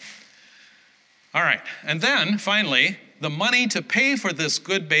 etc. All right, and then finally, the money to pay for this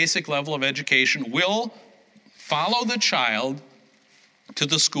good basic level of education will follow the child to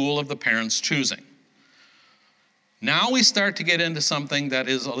the school of the parents' choosing. Now we start to get into something that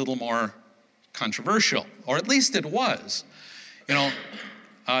is a little more controversial, or at least it was.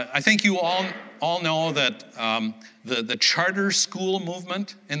 I think you all know that the charter school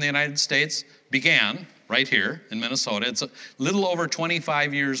movement in the United States began right here in Minnesota. It's a little over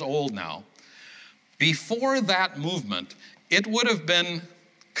 25 years old now. Before that movement, it would have been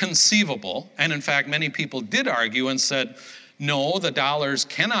conceivable, and in fact many people did argue and said, no, the dollars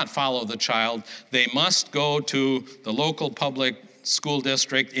cannot follow the child. They must go to the local public school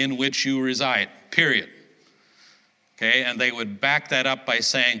district in which you reside, period. Okay, and they would back that up by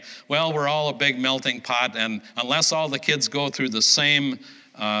saying, well, we're all a big melting pot, and unless all the kids go through the same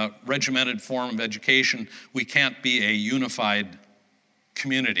regimented form of education, we can't be a unified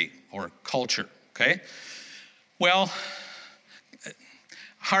community or culture, okay? Well,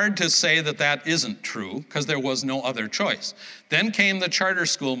 hard to say that isn't true, because there was no other choice. Then came the charter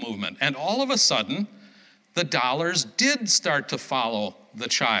school movement, and all of a sudden, the dollars did start to follow the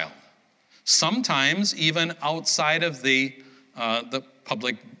child. Sometimes even outside of the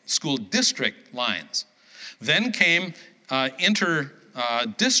public school district lines. Then came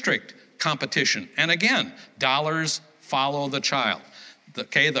inter-district competition, and again, dollars follow the child.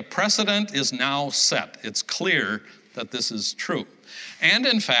 The precedent is now set. It's clear that this is true. And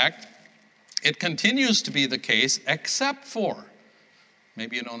in fact, it continues to be the case, except for,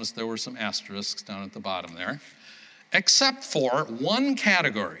 maybe you noticed there were some asterisks down at the bottom there, except for one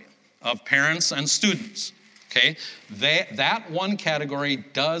category of parents and students, okay? That one category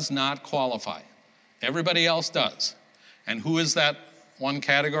does not qualify. Everybody else does. And who is that one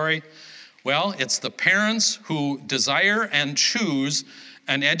category? Well, it's the parents who desire and choose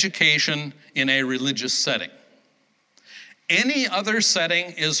an education in a religious setting. Any other setting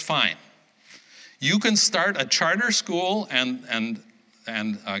is fine. You can start a charter school and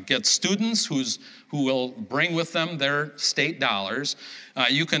get students who will bring with them their state dollars.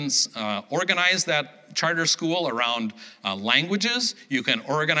 You can organize that charter school around languages. You can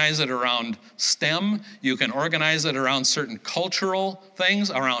organize it around STEM. You can organize it around certain cultural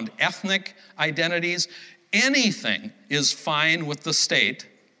things, around ethnic identities. Anything is fine with the state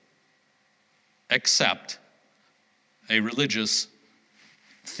except a religious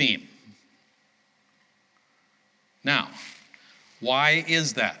theme. Now, why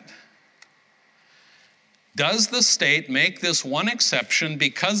is that? Does the state make this one exception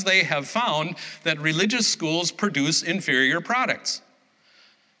because they have found that religious schools produce inferior products?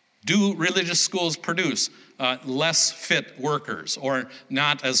 Do religious schools produce less fit workers or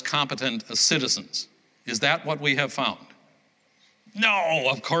not as competent as citizens? Is that what we have found? No,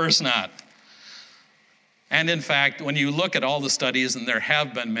 of course not. And in fact, when you look at all the studies, and there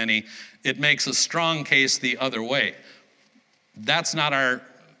have been many, it makes a strong case the other way. That's not our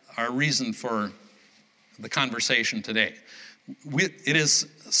reason for the conversation today. It is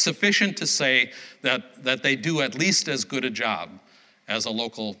sufficient to say that they do at least as good a job as a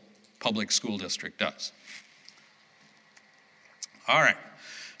local public school district does. All right.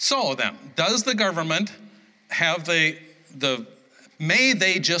 So then, does the government have may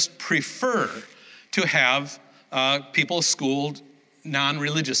they just prefer to have people schooled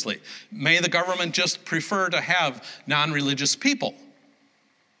non-religiously? May the government just prefer to have non-religious people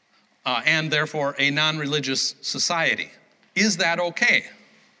and therefore a non-religious society? Is that okay?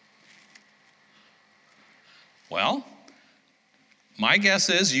 Well, my guess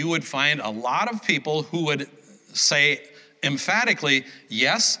is you would find a lot of people who would say emphatically,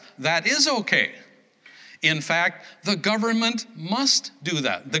 yes, that is okay. In fact, the government must do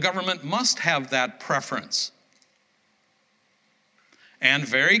that. The government must have that preference. And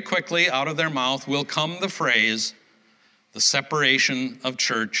very quickly out of their mouth will come the phrase, the separation of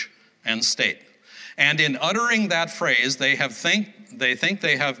church and state. And in uttering that phrase, they think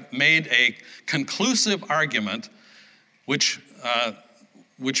they have made a conclusive argument, which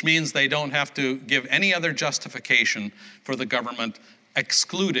means they don't have to give any other justification for the government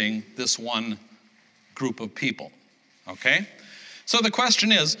excluding this one group of people. Okay? So the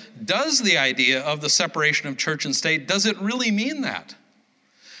question is, does the idea of the separation of church and state, does it really mean that?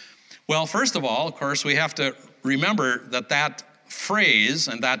 Well, first of all, of course, we have to remember that that phrase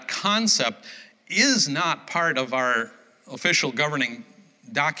and that concept is not part of our official governing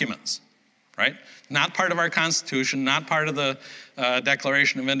documents, right? Not part of our Constitution, not part of the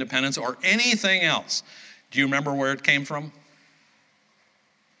Declaration of Independence or anything else. Do you remember where it came from?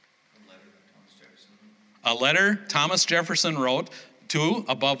 A letter Thomas Jefferson wrote to,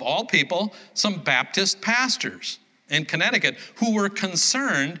 above all people, some Baptist pastors in Connecticut who were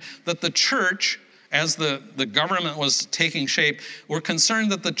concerned that the church, as the government was taking shape, were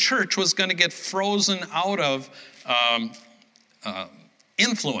concerned that the church was going to get frozen out of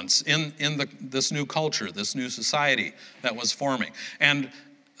influence in this new culture, this new society that was forming. And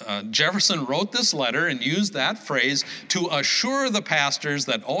Jefferson wrote this letter and used that phrase to assure the pastors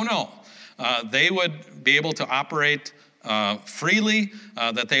that, oh no, they would be able to operate freely,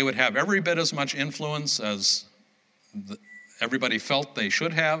 that they would have every bit as much influence as everybody felt they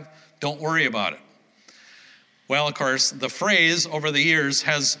should have. Don't worry about it. Well, of course, the phrase over the years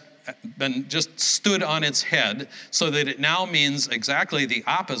has been just stood on its head so that it now means exactly the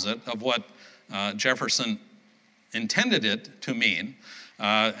opposite of what Jefferson intended it to mean.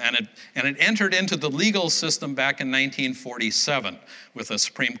 And it entered into the legal system back in 1947 with a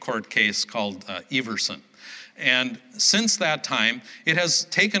Supreme Court case called Everson. And since that time, it has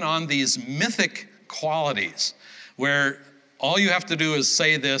taken on these mythic qualities where all you have to do is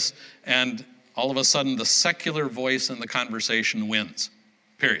say this and all of a sudden the secular voice in the conversation wins,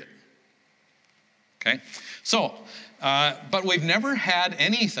 period. Okay? So, but we've never had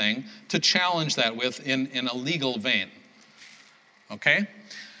anything to challenge that with in a legal vein. Okay?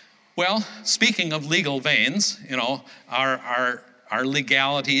 Well, speaking of legal veins, you know, our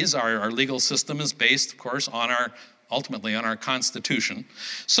legalities, our legal system is based, of course, ultimately on our Constitution.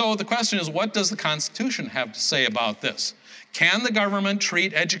 So the question is, what does the Constitution have to say about this? Can the government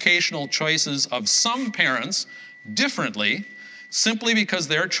treat educational choices of some parents differently simply because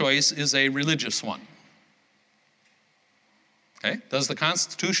their choice is a religious one? Okay, does the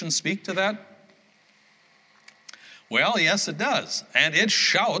Constitution speak to that? Well, yes, it does. And it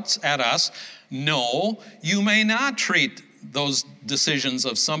shouts at us, no, you may not treat those decisions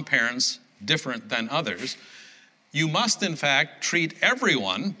of some parents different than others. You must, in fact, treat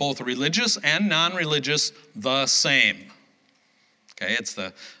everyone, both religious and non-religious, the same. Okay, it's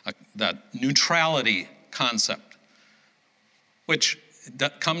that neutrality concept, which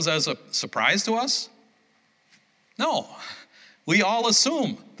comes as a surprise to us? No. We all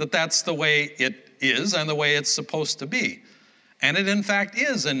assume that that's the way it is and the way it's supposed to be. And it, in fact,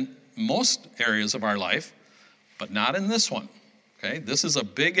 is in most areas of our life, but not in this one. Okay, this is a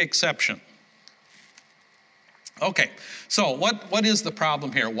big exception. Okay, so what is the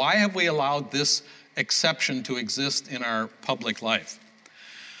problem here? Why have we allowed this exception to exist in our public life?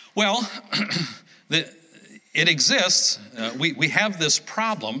 Well, it exists. We have this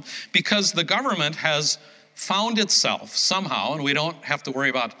problem because the government has found itself somehow, and we don't have to worry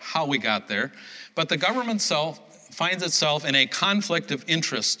about how we got there, but the government finds itself in a conflict of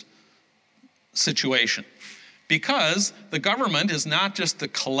interest situation. Because the government is not just the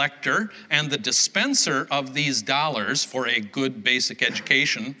collector and the dispenser of these dollars for a good basic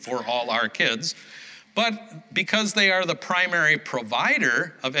education for all our kids, but because they are the primary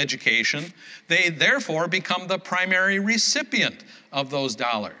provider of education, they therefore become the primary recipient of those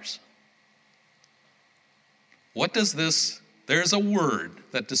dollars. What does this, there's a word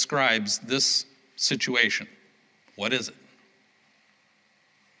that describes this situation. What is it?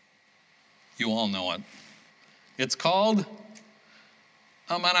 You all know it. It's called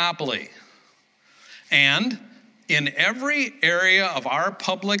a monopoly. And in every area of our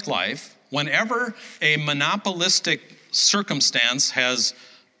public life, whenever a monopolistic circumstance has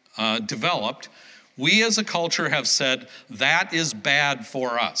developed, we as a culture have said that is bad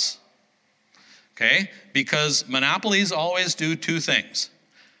for us. Okay? Because monopolies always do two things.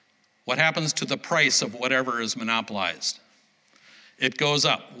 What happens to the price of whatever is monopolized? It goes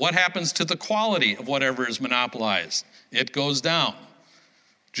up. What happens to the quality of whatever is monopolized? It goes down.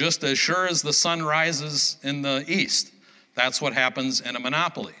 just as sure as the sun rises in the east. That's what happens in a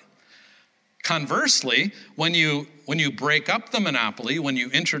monopoly. Conversely, when you break up the monopoly, when you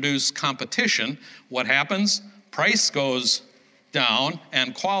introduce competition, what happens? Price goes down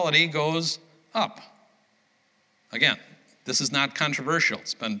and quality goes up. Again, this is not controversial.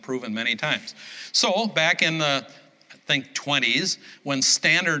 It's been proven many times. So back in the, I think, 20s, when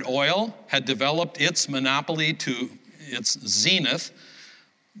Standard Oil had developed its monopoly to its zenith,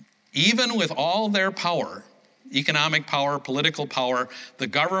 even with all their power, economic power, political power, the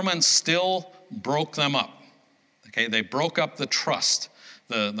government still broke them up. Okay, they broke up the trust,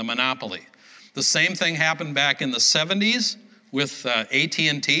 the monopoly. The same thing happened back in the 70s with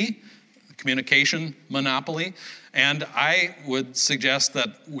AT&T, the communication monopoly. And I would suggest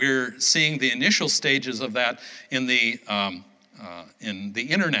that we're seeing the initial stages of that in the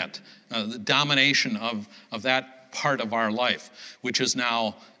internet, the domination of that part of our life, which is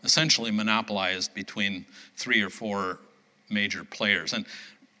now essentially monopolized between 3 or 4 major players.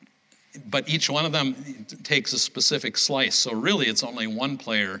 But each one of them takes a specific slice. So really, it's only one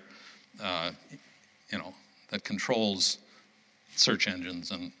player, that controls search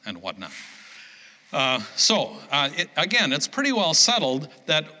engines and whatnot. Again, it's pretty well settled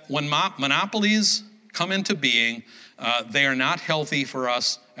that when monopolies come into being, they are not healthy for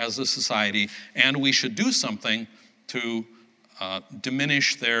us as a society, and we should do something to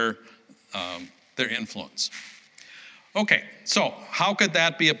diminish their influence. Okay, so how could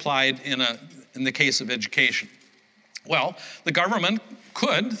that be applied in the case of education? Well, the government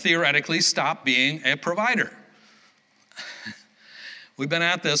could theoretically stop being a provider. We've been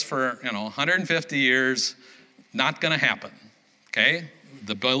at this for 150 years. Not going to happen. Okay,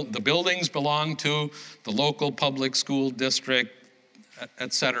 the buildings belong to the local public school district,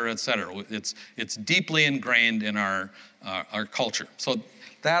 et cetera, et cetera. It's deeply ingrained in our culture. So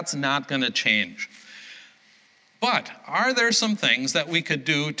that's not going to change. But are there some things that we could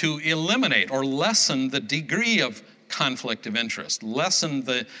do to eliminate or lessen the degree of conflict of interest, lessen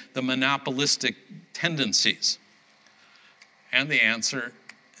the monopolistic tendencies? And the answer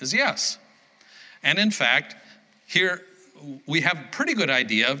is yes. And in fact, here we have a pretty good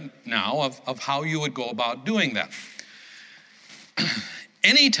idea now of how you would go about doing that.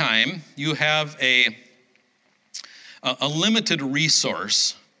 Anytime you have a limited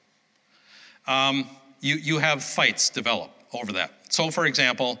resource, you have fights develop over that. So for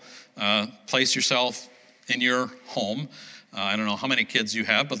example, place yourself in your home. I don't know how many kids you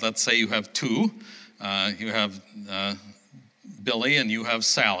have, but let's say you have 2. You have Billy and you have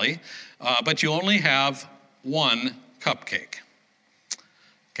Sally, but you only have 1 cupcake.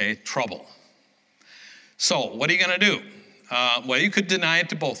 Okay, trouble. So what are you going to do? Well, you could deny it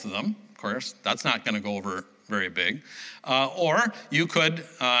to both of them, of course. That's not going to go over very big. Or you could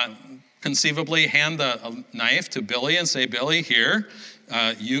conceivably hand the knife to Billy and say, Billy, here,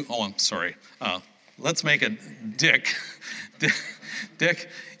 I'm sorry. Let's make it Dick. Dick,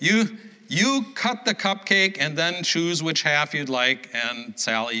 you cut the cupcake and then choose which half you'd like, and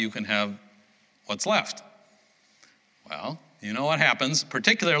Sally, you can have what's left. Well, you know what happens,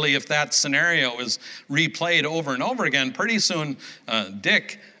 particularly if that scenario is replayed over and over again. Pretty soon,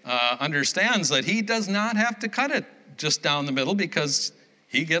 Dick understands that he does not have to cut it just down the middle because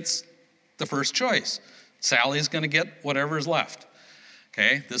he gets the first choice. Sally's going to get whatever's left.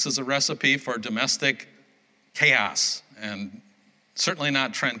 Okay, this is a recipe for domestic chaos and certainly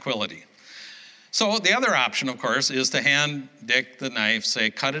not tranquility. So the other option, of course, is to hand Dick the knife, say,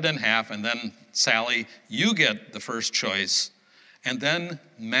 cut it in half, and then, Sally, you get the first choice, and then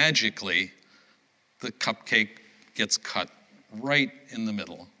magically the cupcake gets cut right in the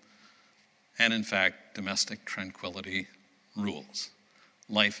middle. And in fact, domestic tranquility rules.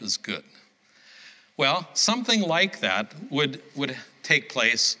 Life is good. Well, something like that would take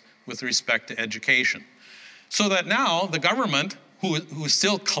place with respect to education. So that now the government, who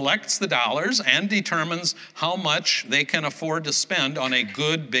still collects the dollars and determines how much they can afford to spend on a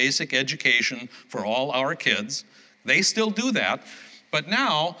good basic education for all our kids, they still do that. But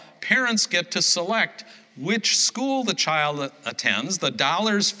now parents get to select which school the child attends. The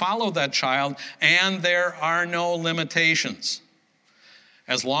dollars follow that child, and there are no limitations.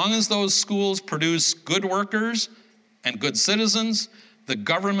 As long as those schools produce good workers and good citizens, the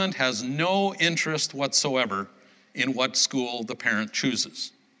government has no interest whatsoever in what school the parent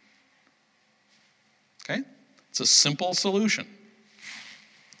chooses. Okay? It's a simple solution.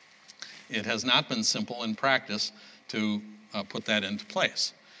 It has not been simple in practice to put that into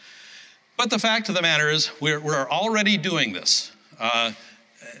place. But the fact of the matter is, we're already doing this.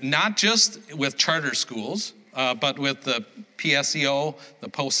 Not just with charter schools, but with the PSEO, the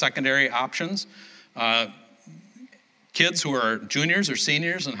post-secondary options, kids who are juniors or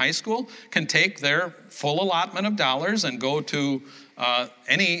seniors in high school can take their full allotment of dollars and go to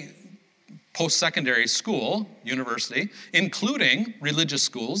any post-secondary school, university, including religious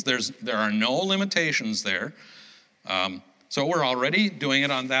schools. There are no limitations there. So we're already doing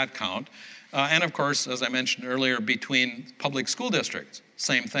it on that count. And of course, as I mentioned earlier, between public school districts,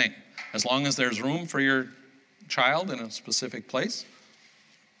 same thing. As long as there's room for your child in a specific place,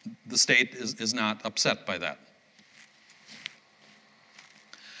 the state is not upset by that.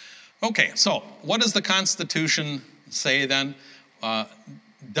 Okay, so what does the Constitution say then?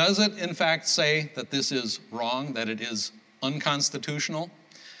 Does it in fact say that this is wrong, that it is unconstitutional?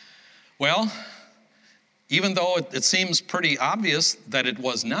 Well, even though it seems pretty obvious that it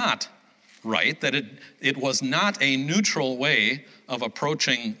was not right, that it was not a neutral way of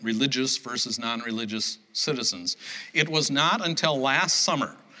approaching religious versus non-religious citizens, it was not until last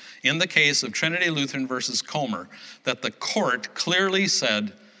summer, in the case of Trinity Lutheran versus Comer, that the court clearly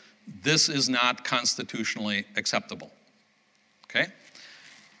said this is not constitutionally acceptable. Okay?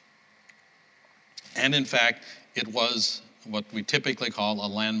 And in fact, it was what we typically call a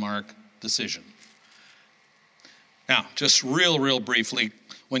landmark decision. Now, just real briefly,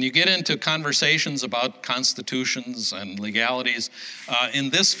 when you get into conversations about constitutions and legalities, in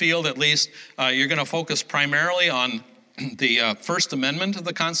this field at least, you're going to focus primarily on the First Amendment of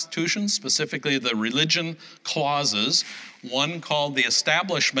the Constitution, specifically the religion clauses, one called the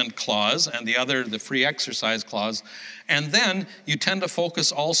Establishment Clause and the other the Free Exercise Clause. And then you tend to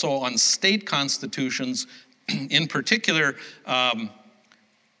focus also on state constitutions, in particular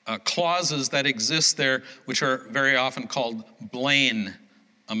clauses that exist there, which are very often called Blaine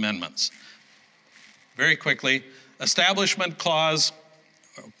amendments. Very quickly, Establishment Clause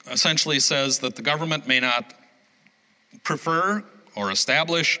essentially says that the government may not prefer or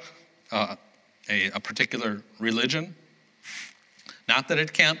establish a particular religion. Not that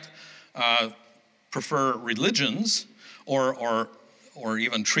it can't prefer religions or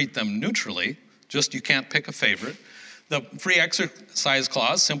even treat them neutrally, just you can't pick a favorite. The Free Exercise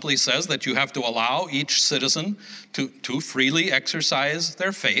Clause simply says that you have to allow each citizen to freely exercise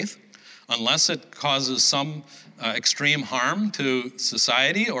their faith unless it causes some extreme harm to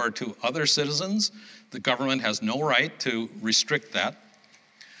society or to other citizens. The government has no right to restrict that.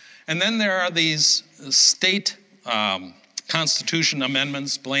 And then there are these state Constitution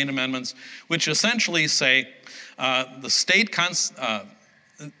amendments, Blaine amendments, which essentially say the state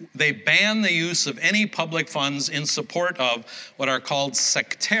they ban the use of any public funds in support of what are called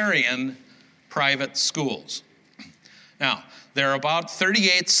sectarian private schools. Now, there are about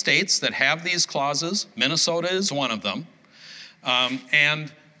 38 states that have these clauses. Minnesota is one of them.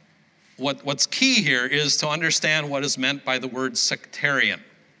 And what's key here is to understand what is meant by the word sectarian.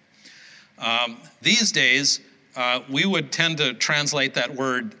 These days, we would tend to translate that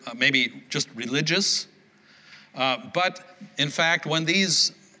word maybe just religious. But in fact, when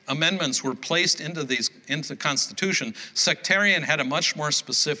these amendments were placed into the Constitution, sectarian had a much more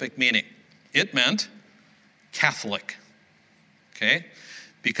specific meaning. It meant Catholic. Okay?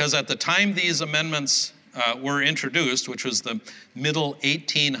 Because at the time these amendments were introduced, which was the middle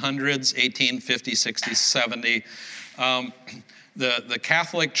 1800s, 1850, 60, 70, the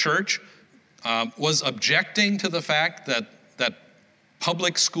Catholic Church was objecting to the fact that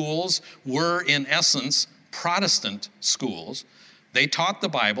public schools were, in essence, Protestant schools. They taught the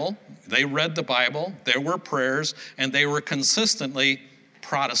Bible, they read the Bible, there were prayers, and they were consistently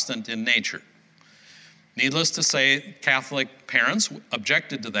Protestant in nature. Needless to say, Catholic parents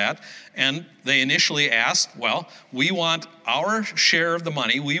objected to that, and they initially asked, well, we want our share of the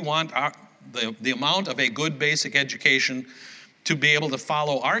money, we want the amount of a good basic education to be able to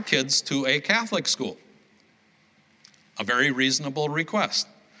follow our kids to a Catholic school. A very reasonable request.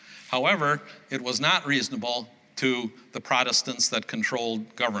 However, it was not reasonable to the Protestants that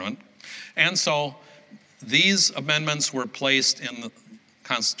controlled government. And so these amendments were placed in the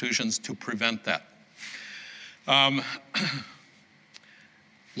constitutions to prevent that.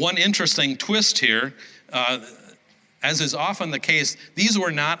 One interesting twist here, as is often the case, this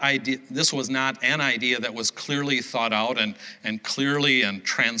was not an idea that was clearly thought out and clearly and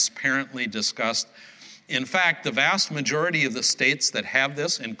transparently discussed. In fact, the vast majority of the states that have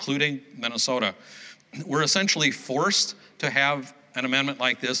this, including Minnesota, were essentially forced to have an amendment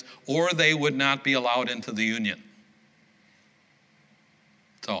like this, or they would not be allowed into the Union.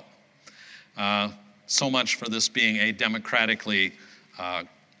 So much for this being a democratically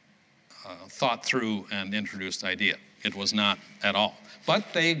thought through and introduced idea. It was not at all. But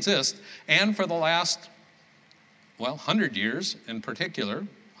they exist, and for the last 100 years in particular,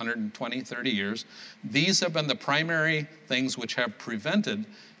 120, 30 years, these have been the primary things which have prevented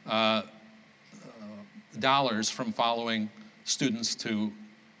dollars from following students to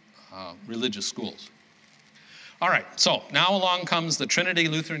religious schools. All right, so now along comes the Trinity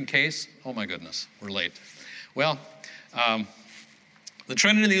Lutheran case. Oh my goodness, we're late. Well, the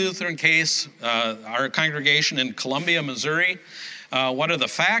Trinity Lutheran case, our congregation in Columbia, Missouri, what are the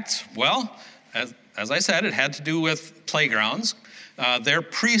facts? Well, as I said, it had to do with playgrounds. Their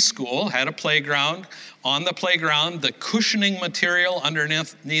preschool had a playground. On the playground, the cushioning material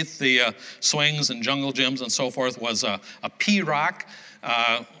underneath the swings and jungle gyms and so forth was a P-rock,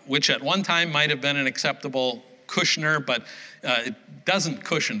 which at one time might have been an acceptable cushioner, but it doesn't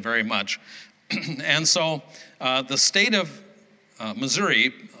cushion very much. And so the state of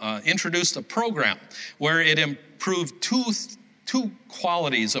Missouri introduced a program where it improved two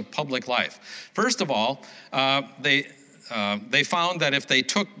qualities of public life. First of all, they found that if they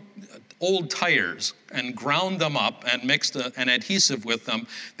took old tires and ground them up and mixed an adhesive with them,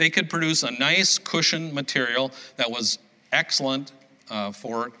 they could produce a nice cushion material that was excellent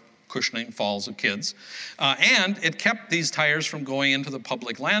for cushioning falls of kids. And it kept these tires from going into the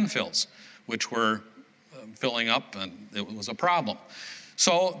public landfills, which were filling up, and it was a problem.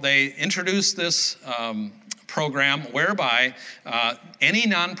 So they introduced this program whereby any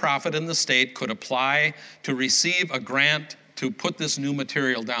nonprofit in the state could apply to receive a grant to put this new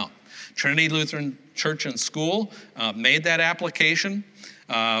material down. Trinity Lutheran Church and School made that application.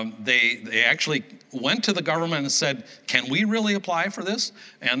 They actually went to the government and said, can we really apply for this?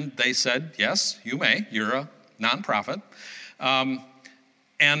 And they said, yes, you may. You're a nonprofit.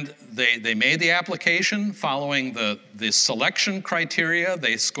 And they made the application following the selection criteria.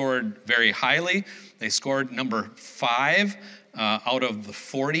 They scored very highly. They scored number 5 out of the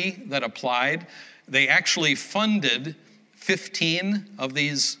 40 that applied. They actually funded 15 of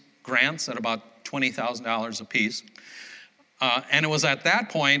these grants at about $20,000 apiece. And it was at that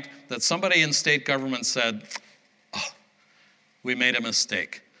point that somebody in state government said, oh, we made a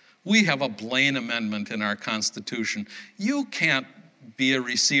mistake. We have a Blaine Amendment in our Constitution. You can't be a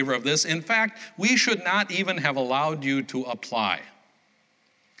receiver of this. In fact, we should not even have allowed you to apply.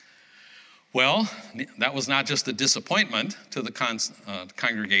 Well, that was not just a disappointment to the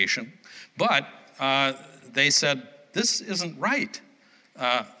congregation, but they said, this isn't right.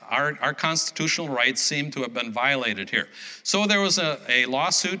 Our constitutional rights seem to have been violated here. So there was a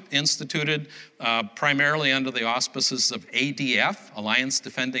lawsuit instituted primarily under the auspices of ADF, Alliance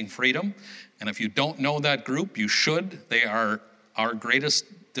Defending Freedom. And if you don't know that group, you should. They are our greatest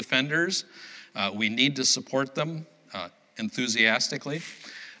defenders. We need to support them enthusiastically.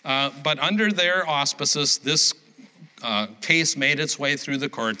 But under their auspices, this case made its way through the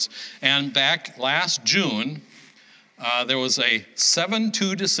courts. And back last June, there was a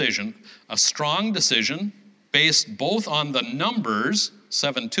 7-2 decision, a strong decision based both on the numbers,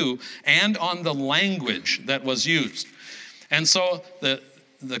 7-2, and on the language that was used. And so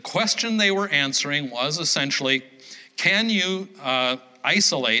the question they were answering was essentially, can you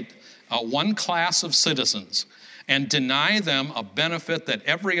isolate one class of citizens and deny them a benefit that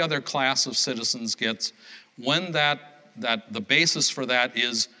every other class of citizens gets when that the basis for that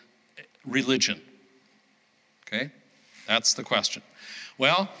is religion? Okay? That's the question.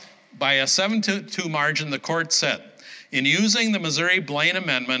 Well, by a 7-2 margin, the court said, in using the Missouri Blaine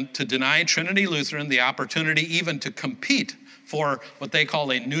Amendment to deny Trinity Lutheran the opportunity even to compete for what they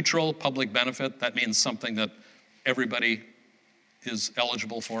call a neutral public benefit, that means something that everybody is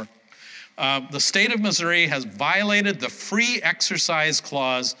eligible for, the state of Missouri has violated the Free Exercise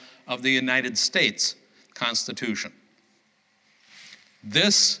Clause of the United States Constitution.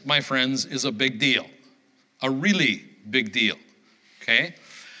 This, my friends, is a big deal, a really big deal, okay?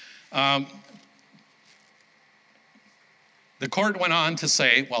 The court went on to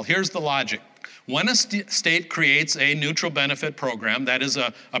say, well, here's the logic. When a state creates a neutral benefit program, that is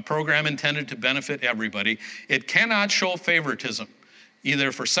a program intended to benefit everybody, it cannot show favoritism,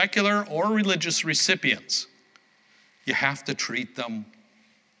 either for secular or religious recipients. You have to treat them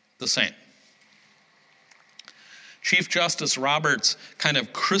the same. Chief Justice Roberts kind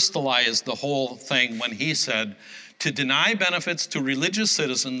of crystallized the whole thing when he said, to deny benefits to religious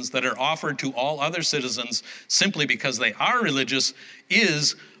citizens that are offered to all other citizens simply because they are religious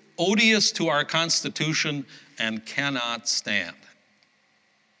is odious to our Constitution and cannot stand.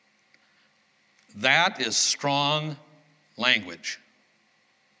 That is strong language.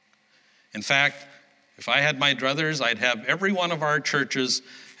 In fact, if I had my druthers, I'd have every one of our churches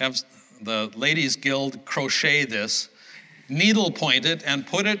have the Ladies Guild crochet this, needle point it, and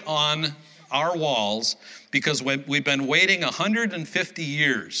put it on our walls because we've been waiting 150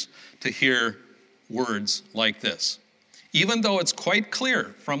 years to hear words like this. Even though it's quite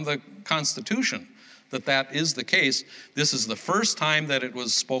clear from the Constitution that that is the case, this is the first time that it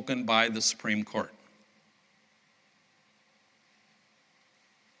was spoken by the Supreme Court.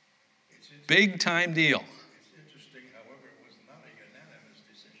 Big time deal. It's interesting, however, it was not a unanimous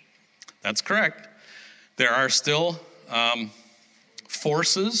decision. That's correct. There are still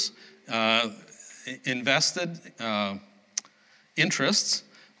forces, invested interests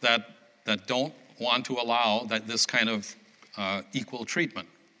that don't want to allow this kind of equal treatment.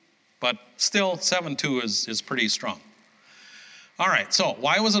 But still, 7-2 is pretty strong. All right, so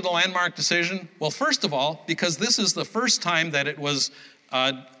why was it a landmark decision? Well, first of all, because this is the first time that it was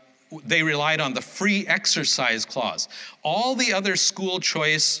they relied on the free exercise clause. All the other school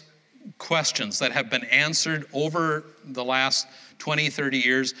choice questions that have been answered over the last 20, 30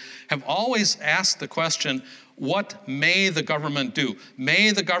 years have always asked the question, what may the government do?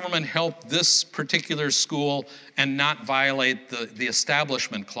 May the government help this particular school and not violate the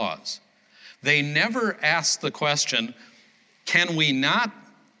establishment clause? They never asked the question, can we not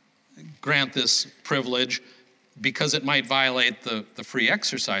grant this privilege because it might violate the free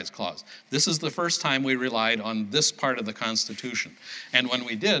exercise clause? This is the first time we relied on this part of the Constitution. And when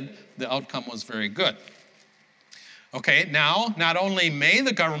we did, the outcome was very good. Okay, now, not only may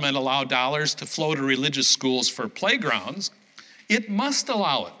the government allow dollars to flow to religious schools for playgrounds, it must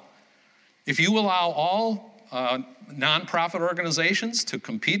allow it. If you allow all nonprofit organizations to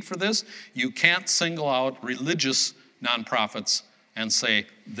compete for this, you can't single out religious nonprofits and say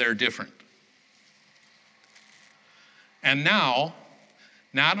they're different. And now,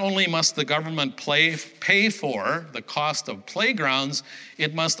 not only must the government pay for the cost of playgrounds,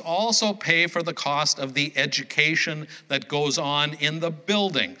 it must also pay for the cost of the education that goes on in the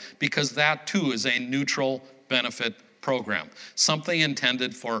building, because that too is a neutral benefit program, something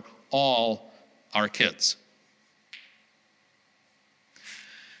intended for all our kids.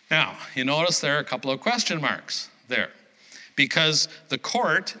 Now, you notice there are a couple of question marks there, because the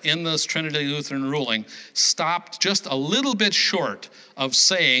court in this Trinity Lutheran ruling stopped just a little bit short of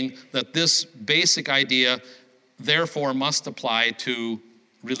saying that this basic idea therefore must apply to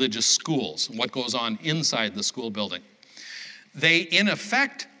religious schools and what goes on inside the school building. They in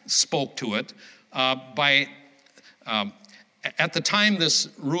effect spoke to it by at the time this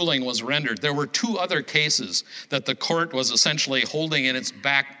ruling was rendered, there were two other cases that the court was essentially holding in its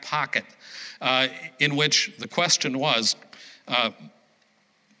back pocket, in which the question was,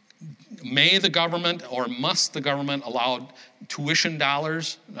 may the government or must the government allow tuition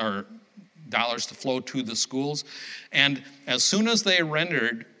dollars or dollars to flow to the schools? And as soon as they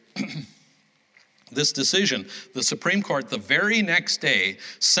rendered this decision, the Supreme Court the very next day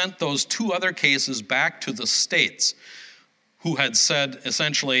sent those two other cases back to the states, who had said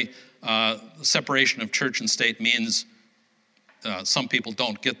essentially separation of church and state means some people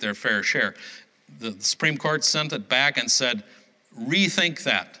don't get their fair share. The Supreme Court sent it back and said, rethink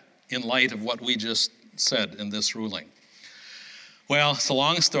that in light of what we just said in this ruling. Well, it's a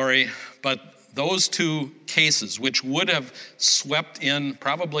long story, but those two cases, which would have swept in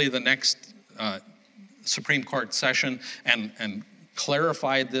probably the next Supreme Court session and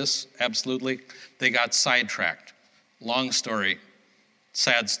clarified this absolutely, they got sidetracked. Long story,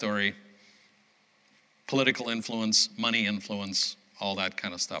 sad story, political influence, money influence, all that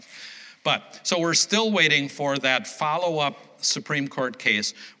kind of stuff. But, so we're still waiting for that follow-up Supreme Court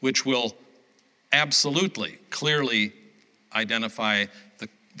case, which will absolutely, clearly identify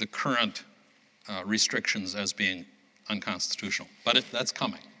the current restrictions as being unconstitutional. But that's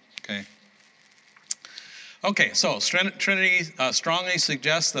coming, okay? Okay, so Trinity strongly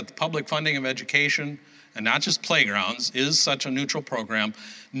suggests that the public funding of education, and not just playgrounds, is such a neutral program.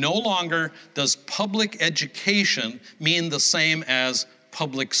 No longer does public education mean the same as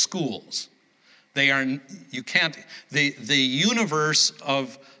public schools. They are, you can't, the universe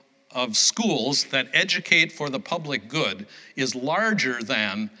of schools that educate for the public good is larger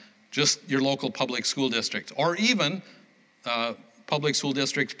than just your local public school district, or even public school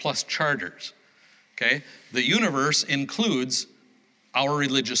districts plus charters, okay? The universe includes our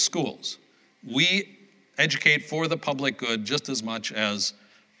religious schools. We educate for the public good just as much as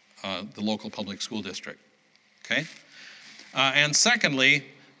the local public school district, okay? And secondly,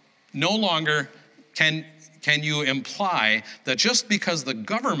 no longer can you imply that just because the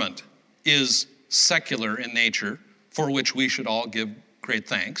government is secular in nature, for which we should all give great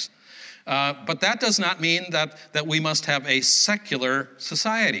thanks, but that does not mean that we must have a secular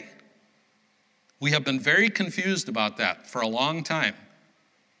society. We have been very confused about that for a long time.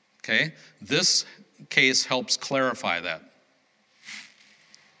 Okay? This case helps clarify that.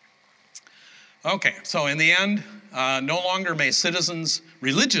 Okay, so in the end, no longer may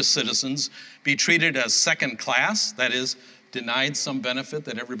religious citizens, be treated as second class, that is, denied some benefit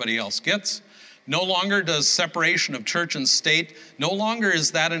that everybody else gets. No longer does separation of church and state, no longer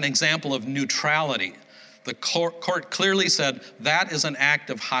is that an example of neutrality. The court clearly said that is an act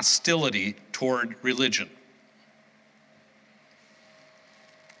of hostility toward religion.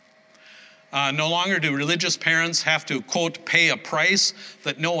 No longer do religious parents have to, quote, pay a price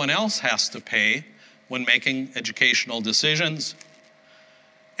that no one else has to pay when making educational decisions.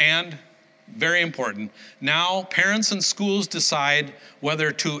 And, very important, now parents and schools decide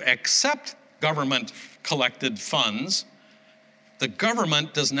whether to accept government-collected funds. The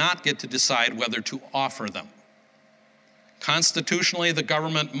government does not get to decide whether to offer them. Constitutionally, the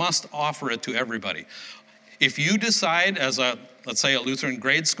government must offer it to everybody. If you decide as let's say a Lutheran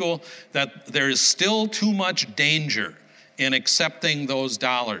grade school, that there is still too much danger in accepting those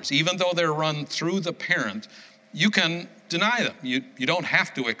dollars, even though they're run through the parent, you can deny them. You don't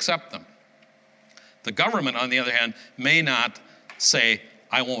have to accept them. The government, on the other hand, may not say,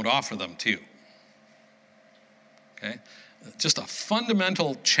 I won't offer them to you. Okay? Just a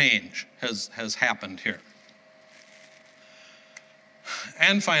fundamental change has happened here.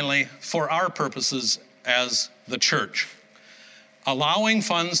 And finally, for our purposes as the church, allowing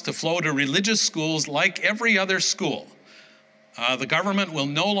funds to flow to religious schools like every other school, the government will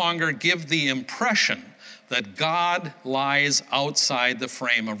no longer give the impression that God lies outside the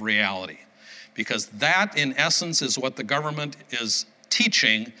frame of reality, because that, in essence, is what the government is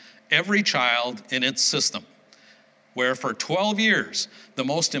teaching every child in its system, where for 12 years, the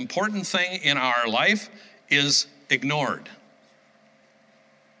most important thing in our life is ignored.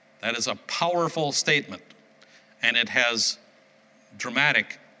 That is a powerful statement, and it has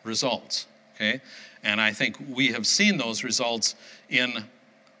dramatic results, okay? And I think we have seen those results in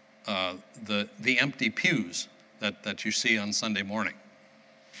the empty pews that you see on Sunday morning.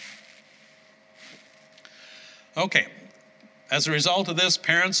 Okay, as a result of this,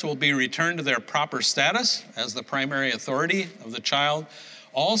 parents will be returned to their proper status as the primary authority of the child.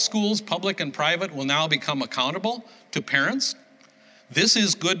 All schools, public and private, will now become accountable to parents. This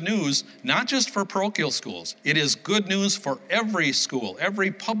is good news, not just for parochial schools. It is good news for every school,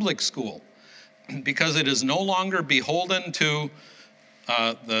 every public school, because it is no longer beholden to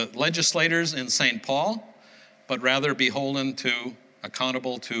the legislators in St. Paul, but rather beholden to,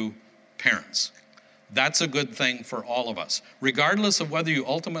 accountable to parents. That's a good thing for all of us. Regardless of whether you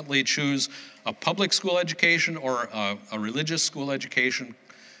ultimately choose a public school education or a religious school education,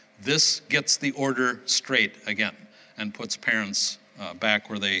 this gets the order straight again and puts parents back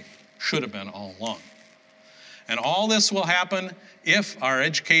where they should have been all along. And all this will happen if our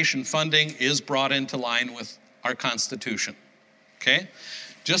education funding is brought into line with our Constitution, okay?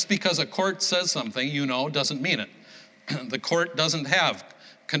 Just because a court says something, doesn't mean it. The court doesn't have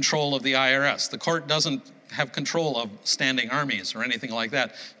control of the IRS. The court doesn't have control of standing armies or anything like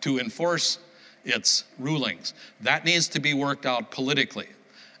that to enforce its rulings. That needs to be worked out politically,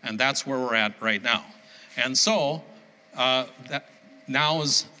 and that's where we're at right now. And so, that now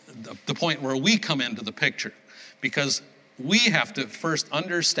is the point where we come into the picture, because we have to first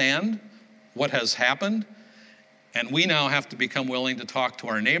understand what has happened, and we now have to become willing to talk to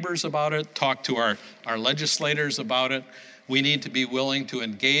our neighbors about it, talk to our legislators about it. We need to be willing to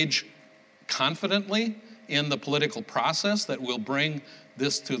engage confidently in the political process that will bring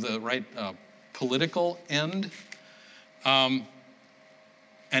this to the right political end. And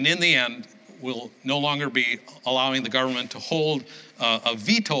in the end, we'll no longer be allowing the government to hold a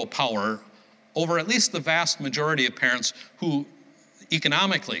veto power over at least the vast majority of parents who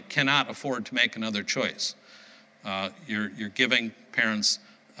economically cannot afford to make another choice. You're giving parents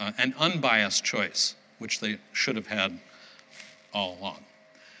an unbiased choice, which they should have had all along.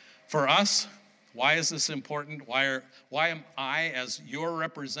 For us, why is this important? Why am I, as your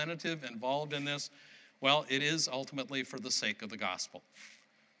representative, involved in this? Well, it is ultimately for the sake of the gospel.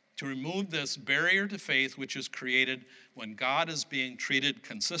 To remove this barrier to faith which is created when God is being treated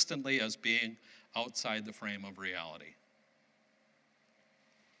consistently as being outside the frame of reality.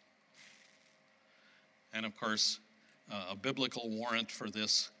 And of course, a biblical warrant for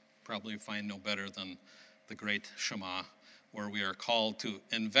this probably find no better than the great Shema, where we are called to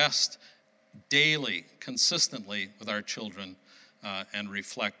invest daily, consistently with our children and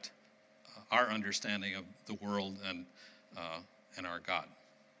reflect our understanding of the world and our God.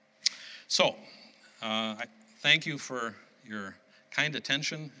 So, I thank you for your kind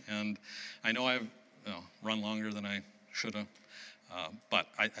attention, and I know I've run longer than I should have, but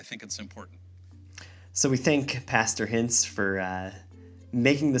I think it's important. So we thank Pastor Hintz for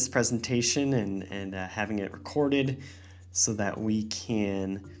making this presentation and having it recorded so that we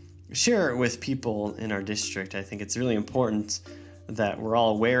can share it with people in our district. I think it's really important that we're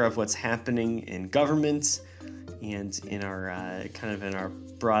all aware of what's happening in government and in our in our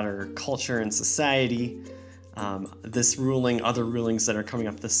broader culture and society. This ruling, other rulings that are coming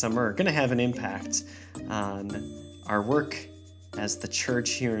up this summer are going to have an impact on our work as the church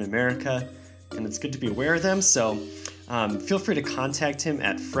here in America, and it's good to be aware of them. So feel free to contact him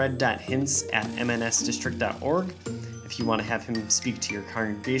at fred.hintz@mnsdistrict.org if you want to have him speak to your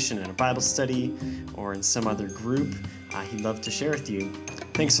congregation in a Bible study or in some other group. He'd love to share with you.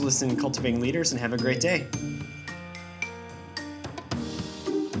 Thanks for listening to Cultivating Leaders, and have a great day.